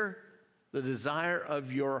 there the desire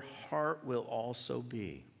of your heart will also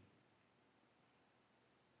be.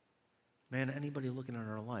 Man, anybody looking at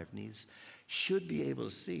our life should be able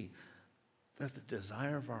to see that the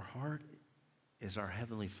desire of our heart is our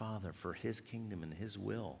Heavenly Father for His kingdom and His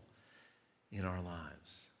will in our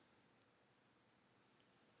lives.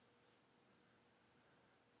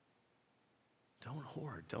 Don't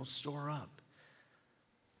hoard, don't store up.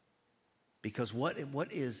 Because what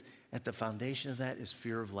is at the foundation of that is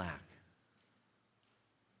fear of lack.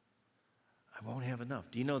 I won't have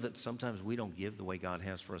enough. Do you know that sometimes we don't give the way God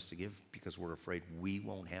has for us to give because we're afraid we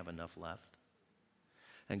won't have enough left?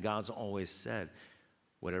 And God's always said,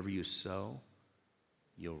 whatever you sow,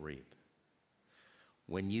 you'll reap.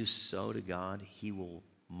 When you sow to God, He will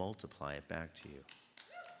multiply it back to you.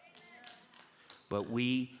 But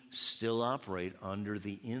we still operate under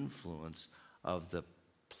the influence of the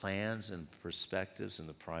plans and perspectives and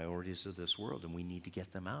the priorities of this world, and we need to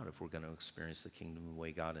get them out if we're going to experience the kingdom the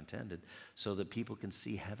way God intended so that people can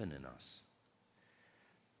see heaven in us.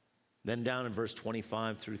 Then down in verse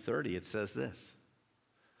 25 through 30, it says this: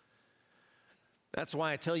 that's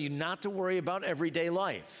why I tell you not to worry about everyday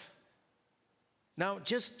life. Now,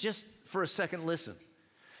 just for a second, listen.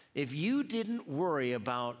 If you didn't worry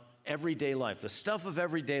about everyday life, the stuff of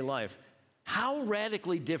everyday life, how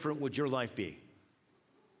radically different would your life be?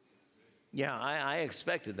 Yeah, I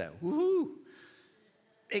expected that. Woohoo!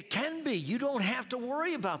 It can be. You don't have to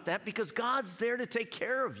worry about that because God's there to take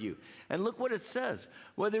care of you. And look what it says.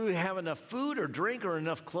 Whether you have enough food or drink or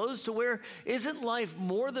enough clothes to wear, isn't life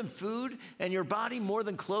more than food and your body more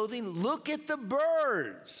than clothing? Look at the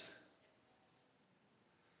birds.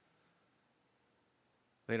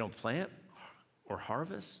 They don't plant or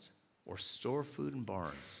harvest or store food in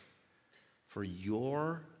barns. For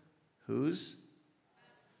whose?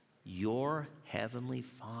 Your heavenly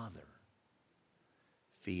Father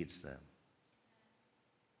feeds them.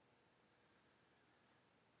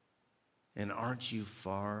 And aren't you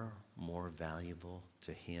far more valuable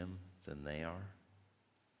to Him than they are?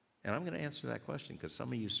 And I'm going to answer that question because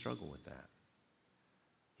some of you struggle with that.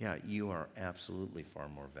 Yeah, you are absolutely far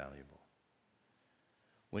more valuable.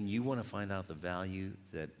 When you want to find out the value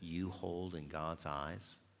that you hold in God's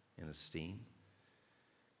eyes and esteem,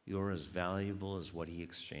 you're as valuable as what he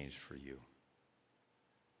exchanged for you.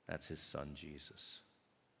 That's his son, Jesus.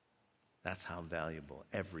 That's how valuable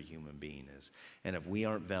every human being is. And if we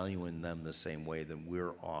aren't valuing them the same way, then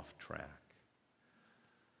we're off track.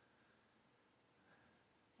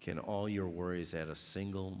 Can all your worries add a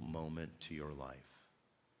single moment to your life?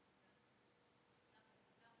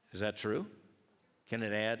 Is that true? Can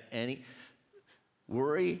it add any?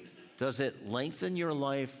 Worry, does it lengthen your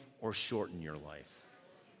life or shorten your life?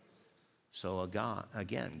 So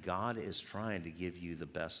God is trying to give you the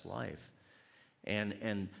best life.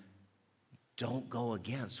 And don't go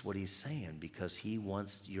against what he's saying, because he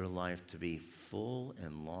wants your life to be full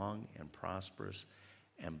and long and prosperous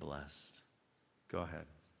and blessed. Go ahead.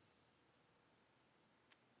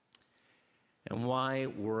 And why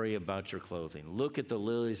worry about your clothing? Look at the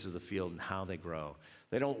lilies of the field and how they grow.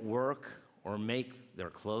 They don't work or make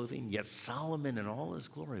their clothing, yet Solomon in all his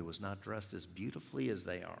glory was not dressed as beautifully as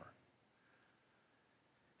they are.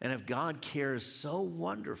 And if God cares so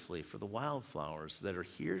wonderfully for the wildflowers that are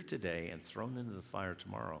here today and thrown into the fire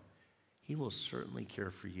tomorrow, he will certainly care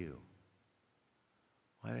for you.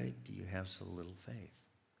 Why do you have so little faith?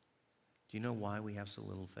 Do you know why we have so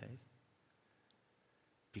little faith?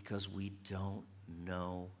 Because we don't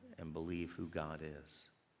know and believe who God is.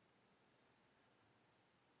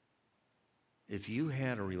 If you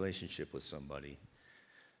had a relationship with somebody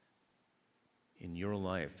in your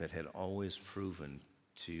life that had always proven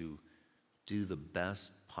to do the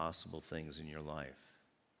best possible things in your life,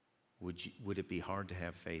 would it be hard to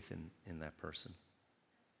have faith in that person?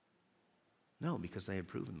 No, because they had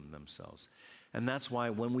proven themselves. And that's why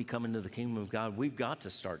when we come into the kingdom of God, we've got to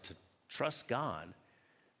start to trust God,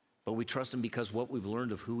 but we trust him because what we've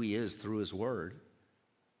learned of who he is through his word,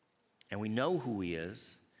 and we know who he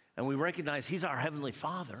is, and we recognize he's our heavenly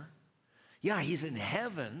Father. Yeah, he's in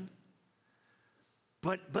heaven,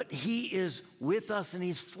 but he is with us and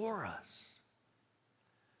he's for us.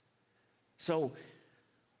 So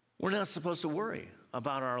we're not supposed to worry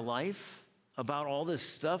about our life, about all this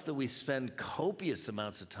stuff that we spend copious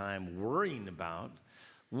amounts of time worrying about,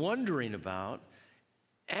 wondering about,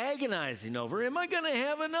 agonizing over. Am I going to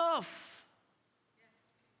have enough?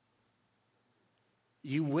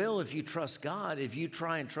 Yes. You will if you trust God. If you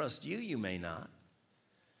try and trust you, you may not.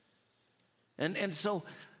 And so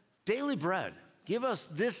daily bread, give us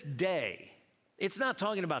this day. It's not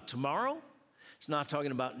talking about tomorrow. It's not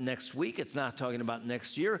talking about next week. It's not talking about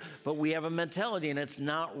next year. But we have a mentality, and it's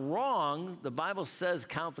not wrong. The Bible says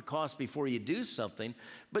count the cost before you do something.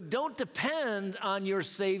 But don't depend on your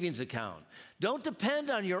savings account. Don't depend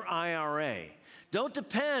on your IRA. Don't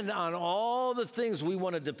depend on all the things we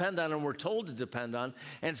want to depend on and we're told to depend on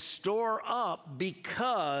and store up,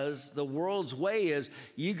 because the world's way is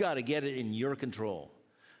you got to get it in your control.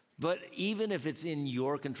 But even if it's in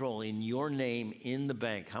your control, in your name, in the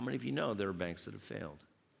bank, how many of you know there are banks that have failed?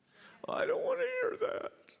 I don't want to hear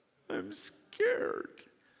that. I'm scared.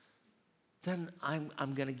 Then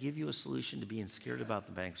I'm going to give you a solution to being scared about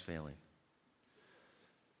the banks failing.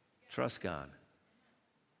 Trust God.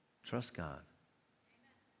 Trust God.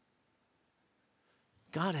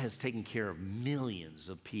 God has taken care of millions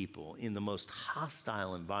of people in the most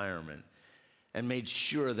hostile environment and made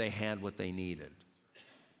sure they had what they needed.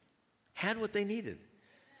 Had what they needed.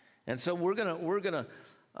 And so we're gonna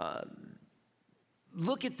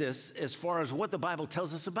look at this as far as what the Bible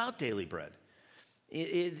tells us about daily bread.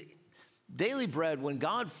 Daily bread, when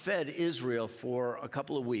God fed Israel for a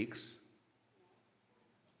couple of weeks,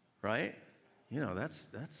 right? You know,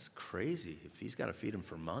 that's crazy if he's got to feed them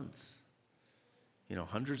for months. You know,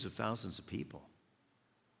 hundreds of thousands of people.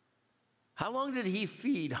 How long did he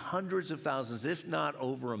feed hundreds of thousands, if not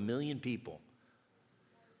over 1 million people?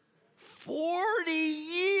 40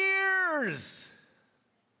 years.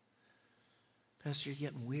 Pastor, you're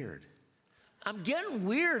getting weird. I'm getting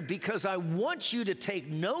weird because I want you to take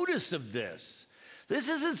notice of this. This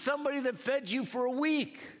isn't somebody that fed you for a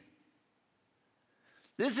week.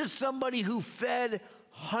 This is somebody who fed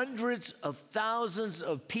hundreds of thousands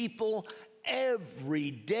of people every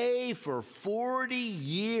day for 40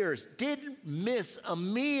 years. Didn't miss a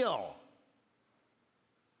meal.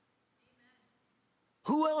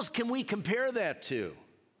 Who else can we compare that to?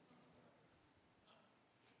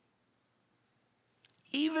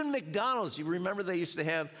 Even McDonald's, you remember they used to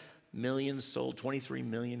have millions sold, 23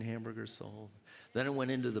 million hamburgers sold. Then it went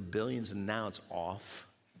into the billions and now it's off.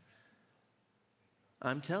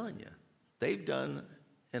 I'm telling you, they've done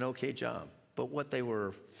an okay job. But what they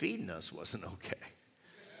were feeding us wasn't okay.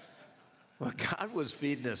 What God was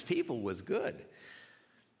feeding us people was good.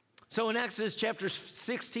 So in Exodus chapter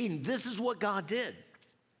 16, this is what God did.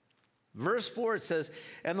 Verse 4, it says,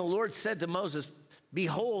 and the Lord said to Moses,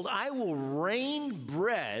 behold, I will rain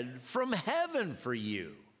bread from heaven for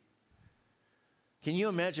you. Can you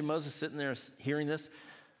imagine Moses sitting there hearing this?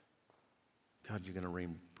 God, you're going to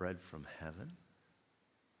rain bread from heaven?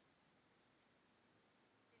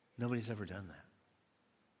 Nobody's ever done that.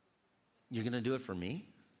 You're going to do it for me?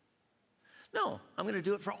 No, I'm going to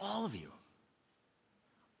do it for all of you.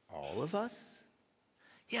 All of us?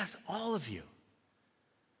 Yes, all of you.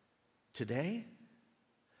 Today?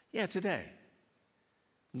 Yeah, today.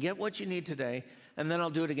 Get what you need today, and then I'll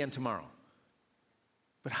do it again tomorrow.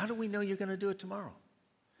 But how do we know you're going to do it tomorrow?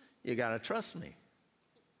 You got to trust me.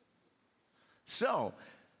 So,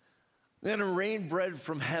 I'm going to rain bread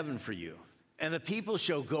from heaven for you. And the people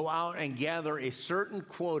shall go out and gather a certain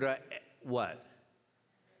quota, what?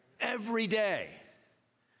 Every day.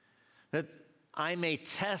 That I may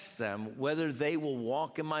test them whether they will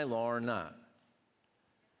walk in my law or not.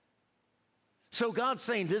 So God's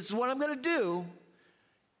saying, this is what I'm going to do.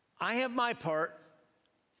 I have my part.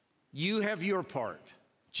 You have your part.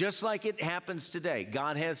 Just like it happens today.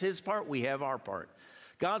 God has his part. We have our part.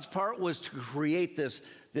 God's part was to create this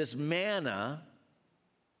manna.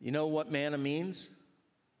 You know what manna means?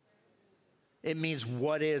 It means,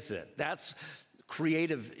 what is it? That's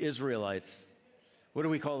creative Israelites. What do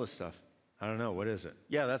we call this stuff? I don't know. What is it?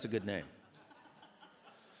 Yeah, that's a good name.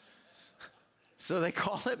 So they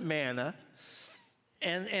call it manna.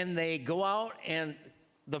 And they go out, and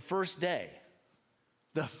the first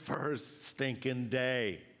stinking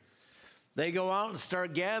day, they go out and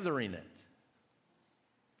start gathering it.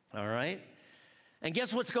 All right? And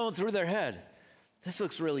guess what's going through their head? This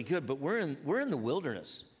looks really good, but we're in the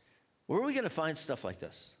wilderness. Where are we going to find stuff like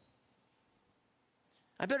this?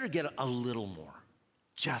 I better get a little more,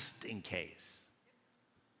 just in case.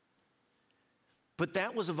 But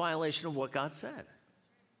that was a violation of what God said.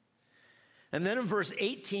 And then in verse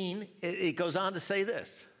 18, it goes on to say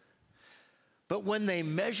this. But when they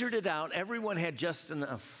measured it out, everyone had just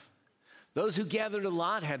enough. Those who gathered a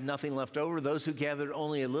lot had nothing left over. Those who gathered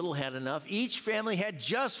only a little had enough. Each family had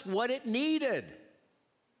just what it needed.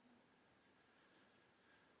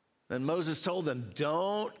 Then Moses told them,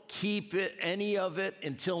 don't keep any of it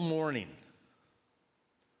until morning.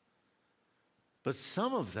 But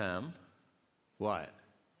some of them, what?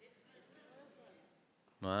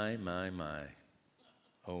 My.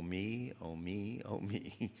 Oh me, oh me, oh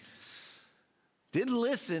me. Didn't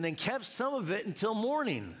listen and kept some of it until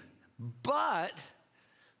morning. But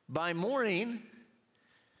by morning,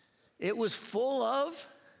 it was full of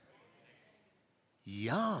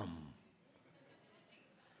yum.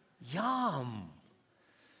 Yum.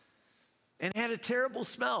 And had a terrible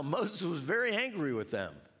smell. Moses was very angry with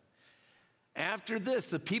them. After this,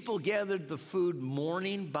 the people gathered the food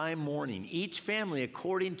morning by morning, each family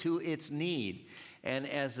according to its need. And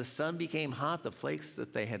as the sun became hot, the flakes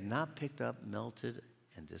that they had not picked up melted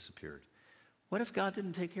and disappeared. What if God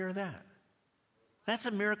didn't take care of that? That's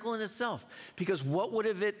a miracle in itself. Because what would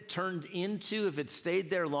have it turned into if it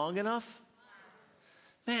stayed there long enough?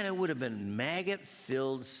 Man, it would have been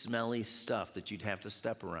maggot-filled, smelly stuff that you'd have to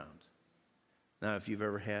step around. Now, if you've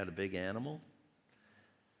ever had a big animal,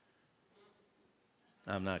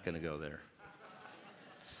 I'm not going to go there.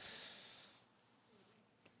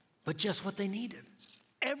 But just what they needed.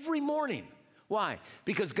 Every morning. Why?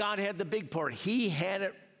 Because God had the big part. He had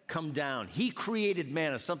it come down. He created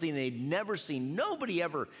manna, something they'd never seen. Nobody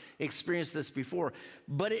ever experienced this before.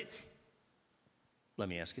 But let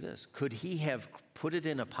me ask you this. Could he have put it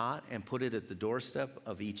in a pot and put it at the doorstep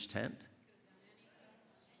of each tent?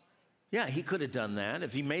 Yeah, he could have done that.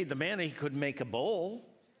 If he made the manna, he could make a bowl.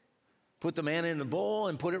 Put the manna in the bowl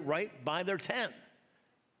and put it right by their tent.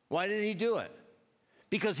 Why did he do it?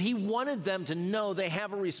 Because he wanted them to know they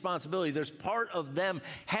have a responsibility. There's part of them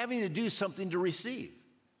having to do something to receive.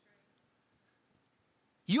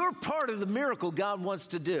 You're part of the miracle God wants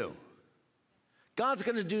to do. God's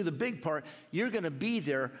going to do the big part. You're going to be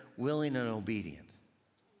there willing and obedient.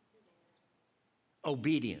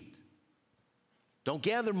 Obedient. Don't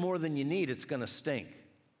gather more than you need. It's going to stink.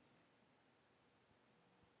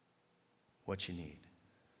 What you need.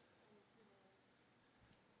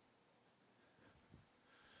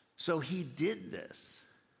 So he did this.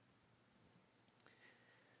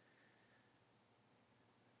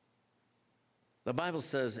 The Bible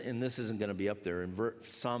says, and this isn't going to be up there, in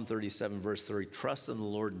Psalm 37, verse 3, trust in the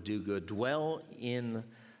Lord and do good. Dwell in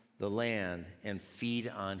the land and feed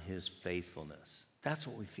on his faithfulness. That's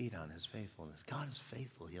what we feed on, his faithfulness. God is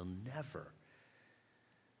faithful. He'll never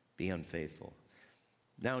be unfaithful.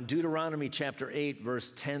 Now, in Deuteronomy chapter 8,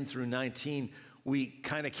 verse 10 through 19, we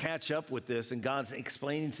kind of catch up with this, and God's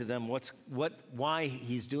explaining to them why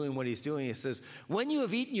he's doing what he's doing. He says, when you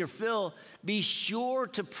have eaten your fill, be sure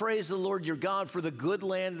to praise the Lord your God for the good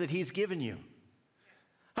land that he's given you.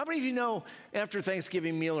 How many of you know after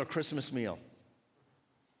Thanksgiving meal or Christmas meal,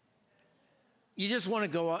 you just want to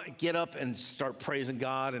go out, get up and start praising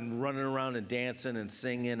God and running around and dancing and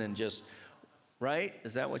singing and just, right?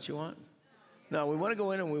 Is that what you want? No, we want to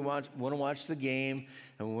go in and we want to watch the game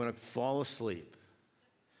and we want to fall asleep.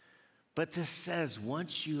 But this says,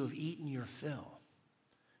 once you have eaten your fill,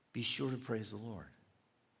 be sure to praise the Lord.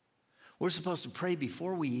 We're supposed to pray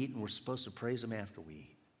before we eat, and we're supposed to praise him after we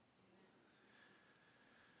eat.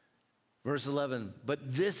 Verse 11, but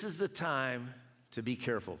this is the time to be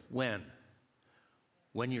careful. When?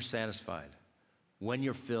 When you're satisfied, when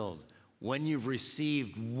you're filled, when you've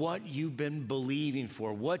received what you've been believing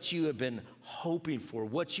for, what you have been hoping for,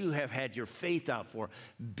 what you have had your faith out for.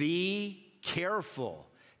 Be careful.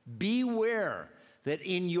 Beware that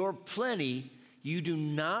in your plenty you do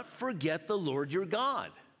not forget the Lord your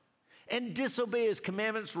God and disobey his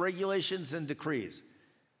commandments, regulations, and decrees.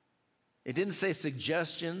 It didn't say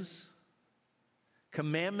suggestions,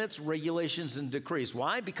 commandments, regulations, and decrees.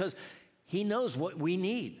 Why? Because he knows what we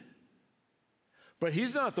need. But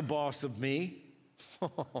he's not the boss of me.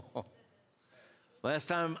 Last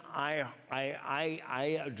time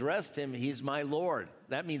I addressed him, he's my Lord.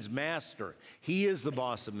 That means master. He is the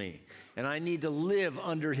boss of me. And I need to live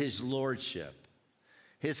under his lordship,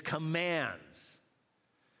 his commands,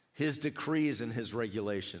 his decrees, and his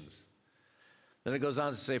regulations. Then it goes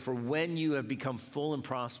on to say, for when you have become full and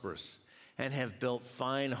prosperous and have built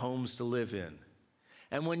fine homes to live in,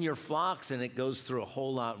 and when your flocks, and it goes through a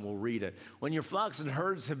whole lot and we'll read it, when your flocks and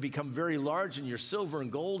herds have become very large and your silver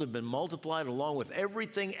and gold have been multiplied along with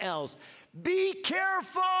everything else, be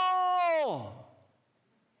careful.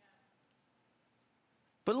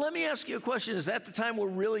 But let me ask you a question. Is that the time we're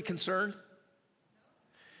really concerned?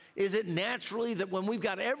 Is it naturally that when we've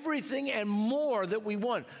got everything and more that we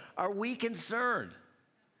want, are we concerned?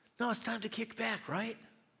 No, it's time to kick back, right?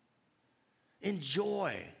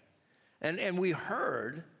 Enjoy. And we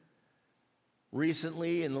heard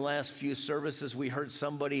recently in the last few services, we heard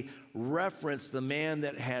somebody reference the man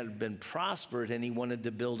that had been prospered and he wanted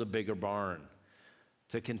to build a bigger barn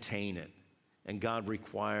to contain it. And God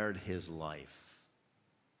required his life.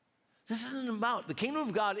 This isn't about, the kingdom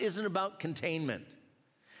of God isn't about containment.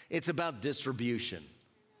 It's about distribution.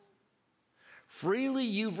 Freely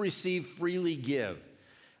you've received, freely give.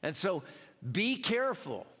 And so be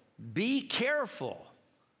careful. Be careful.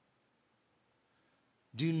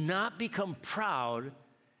 Do not become proud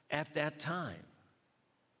at that time.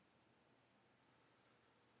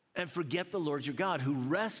 And forget the Lord your God, who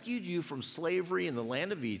rescued you from slavery in the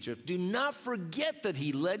land of Egypt. Do not forget that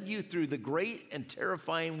he led you through the great and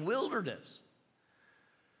terrifying wilderness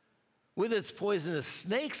with its poisonous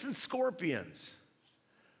snakes and scorpions,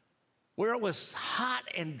 where it was hot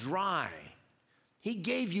and dry. He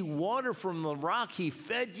gave you water from the rock. He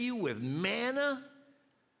fed you with manna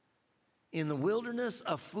in the wilderness,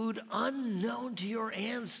 a food unknown to your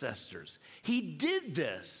ancestors. He did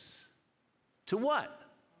this to what?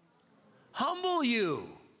 Humble you.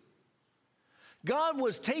 God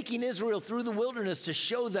was taking Israel through the wilderness to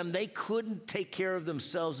show them they couldn't take care of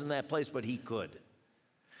themselves in that place, but he could.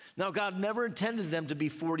 Now, God never intended them to be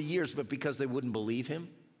 40 years, but because they wouldn't believe him,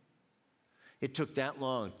 it took that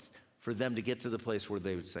long for them to get to the place where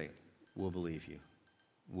they would say, we'll believe you.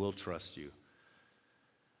 We'll trust you.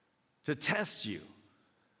 To test you.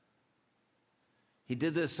 He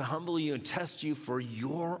did this to humble you and test you for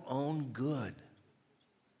your own good.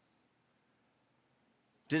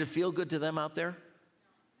 Did it feel good to them out there?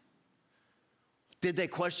 Did they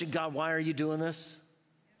question God, why are you doing this?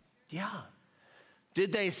 Yeah.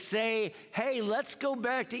 Did they say, hey, let's go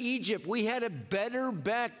back to Egypt. We had it better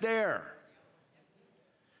back there.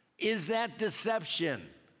 Is that deception?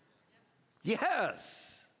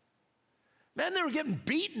 Yes. Man, they were getting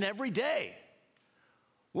beaten every day,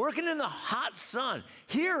 working in the hot sun.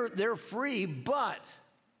 Here, they're free, but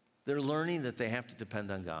they're learning that they have to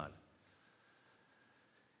depend on God.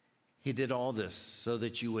 He did all this so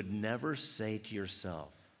that you would never say to yourself,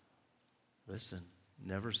 listen,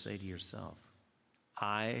 never say to yourself,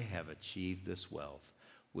 I have achieved this wealth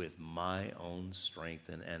with my own strength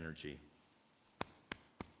and energy.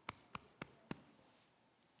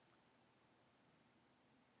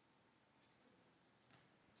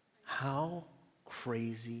 How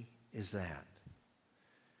crazy is that?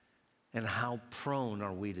 And how prone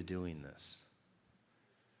are we to doing this?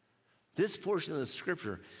 This portion of the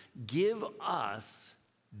scripture give us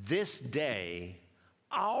this day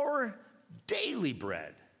our daily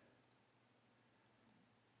bread.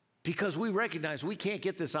 Because we recognize we can't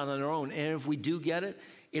get this on our own. And if we do get it,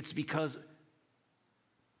 it's because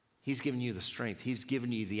he's given you the strength. He's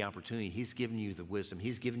given you the opportunity. He's given you the wisdom.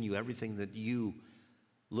 He's given you everything that you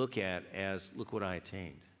look at as, look what I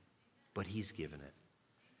attained. But he's given it.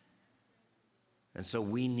 And so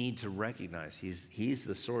we need to recognize he's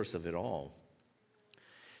the source of it all.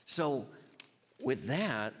 So with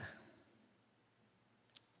that,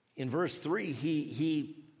 in verse 3,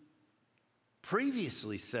 he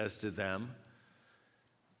previously says to them,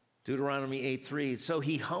 Deuteronomy 8:3, so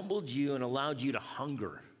he humbled you and allowed you to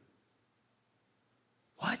hunger.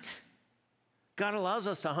 What? God allows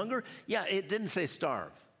us to hunger? Yeah, it didn't say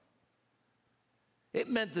starve. It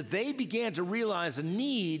meant that they began to realize a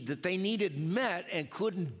need that they needed met and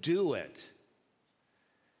couldn't do it.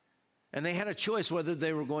 And they had a choice whether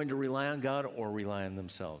they were going to rely on God or rely on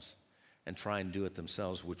themselves and try and do it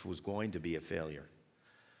themselves, which was going to be a failure.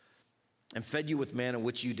 And fed you with manna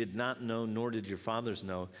which you did not know, nor did your fathers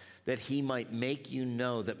know, that he might make you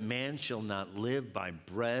know that man shall not live by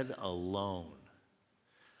bread alone,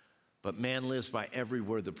 but man lives by every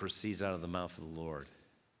word that proceeds out of the mouth of the Lord.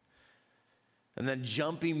 And then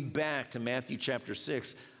jumping back to Matthew chapter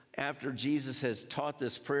 6, after Jesus has taught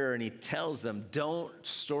this prayer and he tells them, don't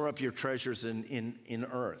store up your treasures in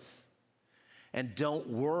earth and don't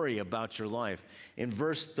worry about your life. In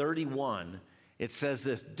verse 31, it says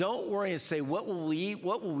this, don't worry and say, what will we eat?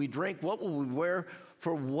 What will we drink? What will we wear?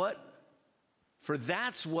 For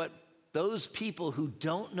that's what those people who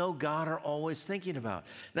don't know God are always thinking about.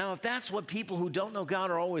 Now, if that's what people who don't know God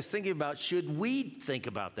are always thinking about, should we think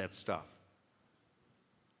about that stuff?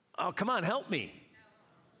 Oh, come on, help me.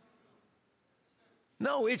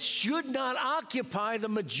 No, it should not occupy the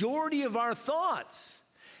majority of our thoughts.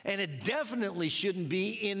 And it definitely shouldn't be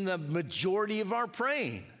in the majority of our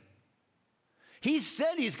praying. He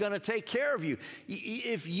said he's going to take care of you.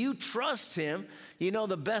 If you trust him, you know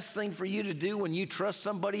the best thing for you to do when you trust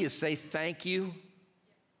somebody is say thank you.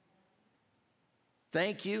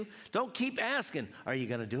 Thank you. Don't keep asking, are you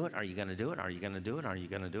going to do it? Are you going to do it? Are you going to do it? Are you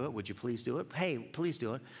going to do it? Would you please do it? Hey, please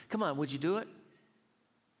do it. Come on, would you do it?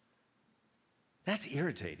 That's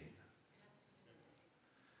irritating.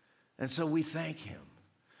 And so we thank him.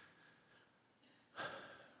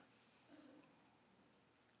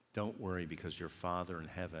 Don't worry, because your Father in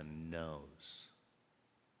heaven knows,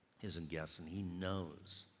 isn't guessing, he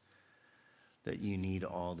knows that you need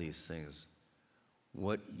all these things.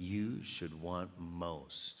 What you should want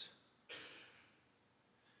most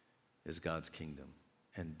is God's kingdom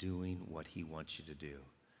and doing what he wants you to do.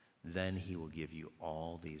 Then he will give you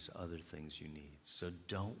all these other things you need. So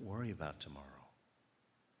don't worry about tomorrow.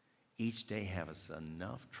 Each day has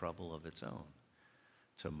enough trouble of its own.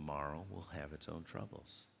 Tomorrow will have its own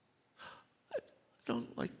troubles. I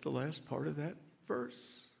don't like the last part of that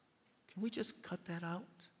verse. Can we just cut that out?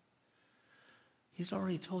 He's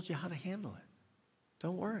already told you how to handle it.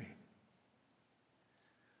 Don't worry.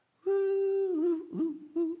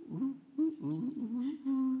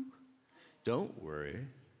 Don't worry.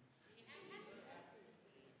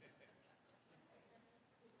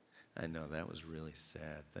 I know that was really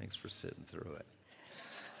sad. Thanks for sitting through it.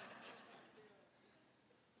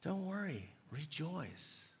 Don't worry.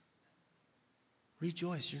 Rejoice.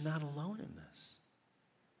 Rejoice. You're not alone in this.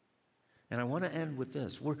 And I want to end with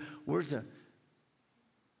this. We're to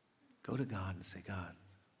go to God and say, God,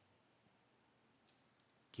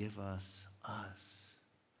 give us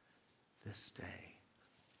this day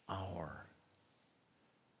our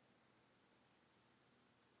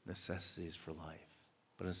necessities for life.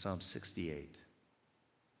 But in Psalm 68,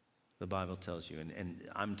 the Bible tells you, and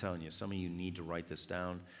I'm telling you, some of you need to write this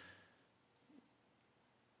down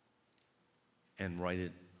and write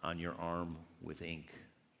it on your arm with ink.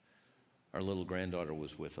 Our little granddaughter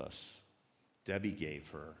was with us. Debbie gave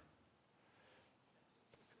her.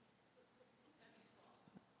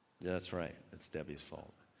 That's right, it's Debbie's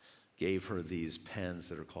fault. Gave her these pens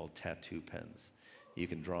that are called tattoo pens. You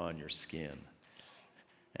can draw on your skin.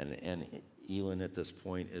 And Elin at this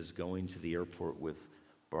point is going to the airport with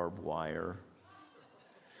barbed wire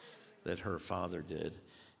that her father did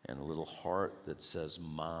and a little heart that says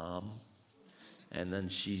Mom. And then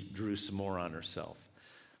she drew some more on herself.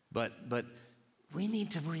 But we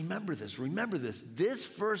need to remember this. Remember this. This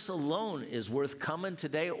verse alone is worth coming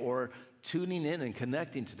today or tuning in and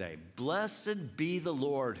connecting today. Blessed be the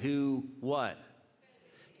Lord who, what?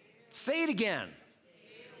 Say it again.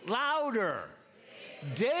 Louder.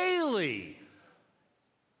 Daily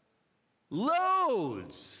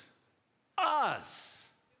loads us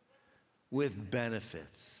with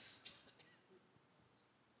benefits.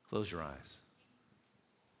 Close your eyes.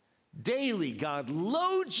 Daily, God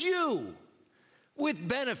loads you with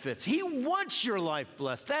benefits. He wants your life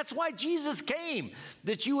blessed. That's why Jesus came,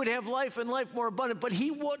 that you would have life and life more abundant. But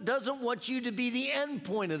he doesn't want you to be the end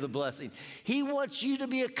point of the blessing. He wants you to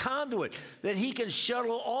be a conduit, that he can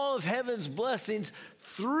shuttle all of heaven's blessings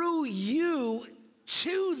through you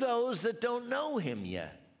to those that don't know him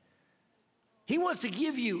yet. He wants to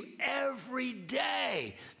give you every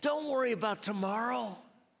day. Don't worry about tomorrow.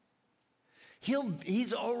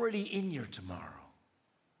 He's already in your tomorrow.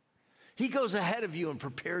 He goes ahead of you and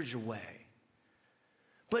prepares your way.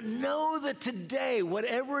 But know that today,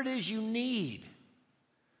 whatever it is you need,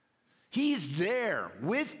 he's there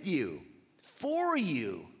with you, for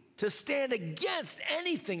you, to stand against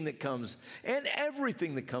anything that comes and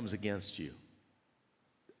everything that comes against you.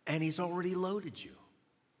 And he's already loaded you.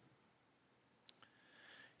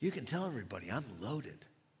 You can tell everybody, I'm loaded.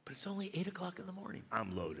 But it's only 8 o'clock in the morning.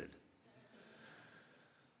 I'm loaded.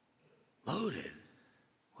 Loaded.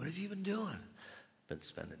 What have you been doing? Been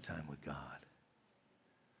spending time with God.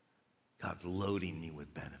 God's loading me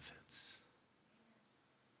with benefits.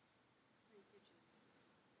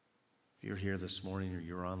 If you're here this morning or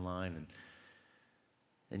you're online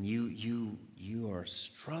and you are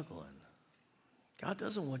struggling, God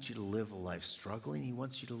doesn't want you to live a life struggling. He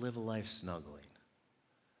wants you to live a life snuggling.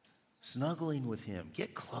 Snuggling with him.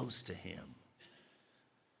 Get close to him.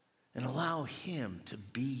 And allow him to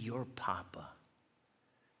be your papa,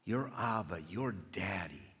 your Abba, your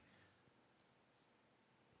daddy,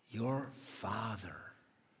 your Father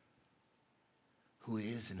who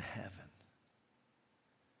is in heaven.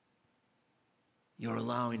 You're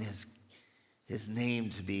allowing his name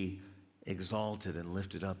to be exalted and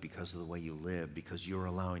lifted up because of the way you live, because you're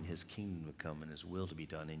allowing his kingdom to come and his will to be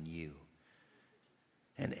done in you.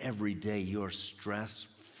 And every day you're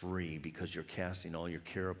stress-free because you're casting all your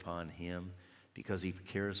care upon him because he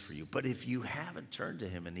cares for you. But if you haven't turned to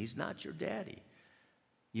him and he's not your daddy,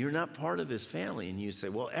 you're not part of his family, and you say,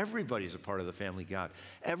 well, everybody's a part of the family of God.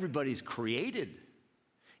 Everybody's created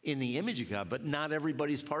in the image of God, but not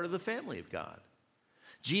everybody's part of the family of God.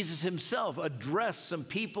 Jesus himself addressed some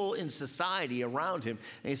people in society around him,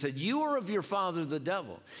 and he said, you are of your father, the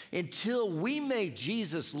devil. Until we make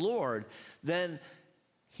Jesus Lord, then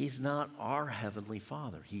he's not our heavenly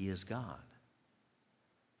Father. He is God.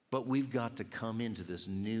 But we've got to come into this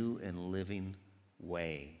new and living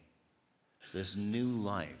way, this new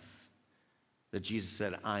life that Jesus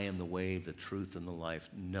said, I am the way, the truth, and the life.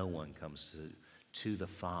 No one comes to the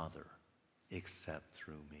Father except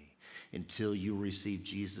through me. Until you receive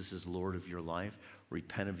Jesus as Lord of your life,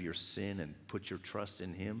 repent of your sin and put your trust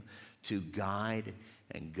in him to guide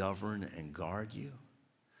and govern and guard you,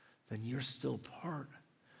 then you're still part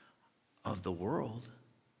of the world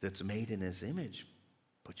that's made in his image,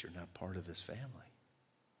 but you're not part of his family.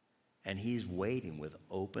 And he's waiting with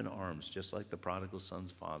open arms, just like the prodigal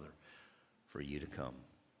son's father, for you to come.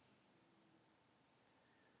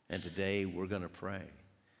 And today we're going to pray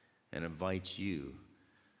and invite you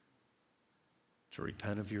to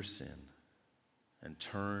repent of your sin and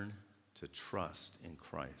turn to trust in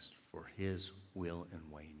Christ for his will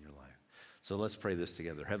and way in your life. So let's pray this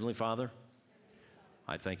together. Heavenly Father,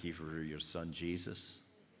 I thank you for your son Jesus,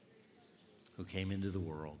 who came into the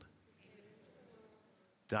world,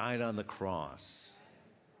 died on the cross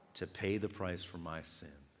to pay the price for my sin.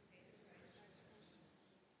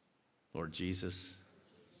 Lord Jesus,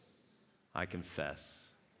 I confess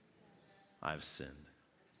I've sinned.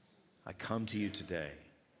 I come to you today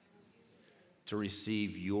to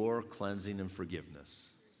receive your cleansing and forgiveness.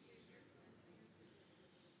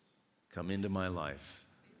 Come into my life.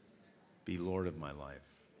 Be Lord of my life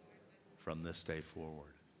from this day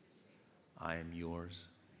forward. I am yours.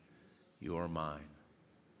 You are mine.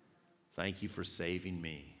 Thank you for saving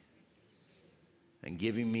me and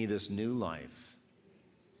giving me this new life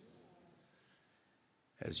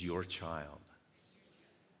as your child.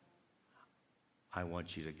 I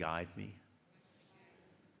want you to guide me,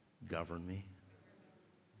 govern me,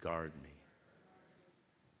 guard me.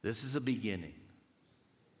 This is a beginning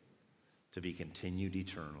to be continued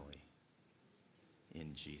eternally.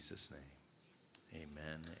 In Jesus' name,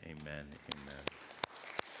 amen, amen, amen.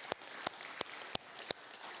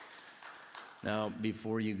 Now,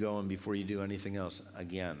 before you go and before you do anything else,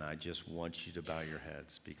 again, I just want you to bow your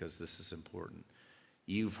heads because this is important.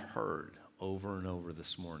 You've heard over and over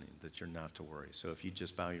this morning that you're not to worry. So if you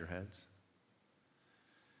just bow your heads,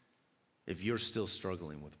 if you're still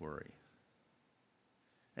struggling with worry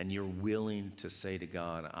and you're willing to say to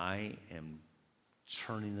God, I am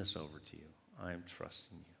turning this over to you, I am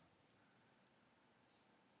trusting you.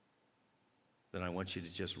 then I want you to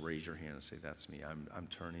just raise your hand and say, that's me. I'm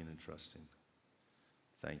turning and trusting.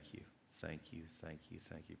 Thank you, thank you, thank you,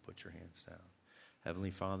 thank you. Put your hands down.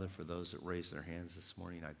 Heavenly Father, for those that raised their hands this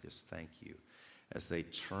morning, I just thank you as they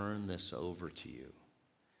turn this over to you,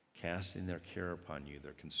 casting their care upon you,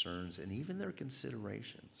 their concerns, and even their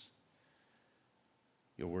considerations.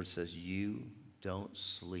 Your word says you don't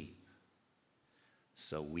sleep,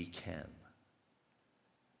 so we can.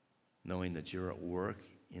 Knowing that you're at work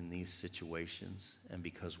in these situations, and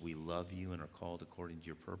because we love you and are called according to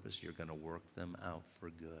your purpose, you're going to work them out for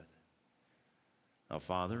good. Now,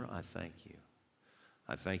 Father, I thank you.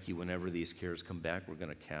 I thank you whenever these cares come back, we're going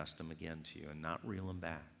to cast them again to you and not reel them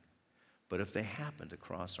back. But if they happen to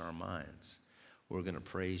cross our minds, we're going to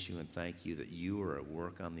praise you and thank you that you are at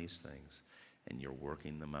work on these things and you're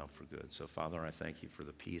working them out for good. So, Father, I thank you for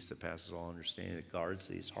the peace that passes all understanding that guards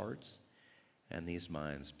these hearts and these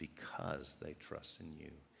minds because they trust in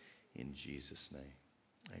you. In Jesus' name,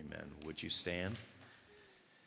 amen. Would you stand?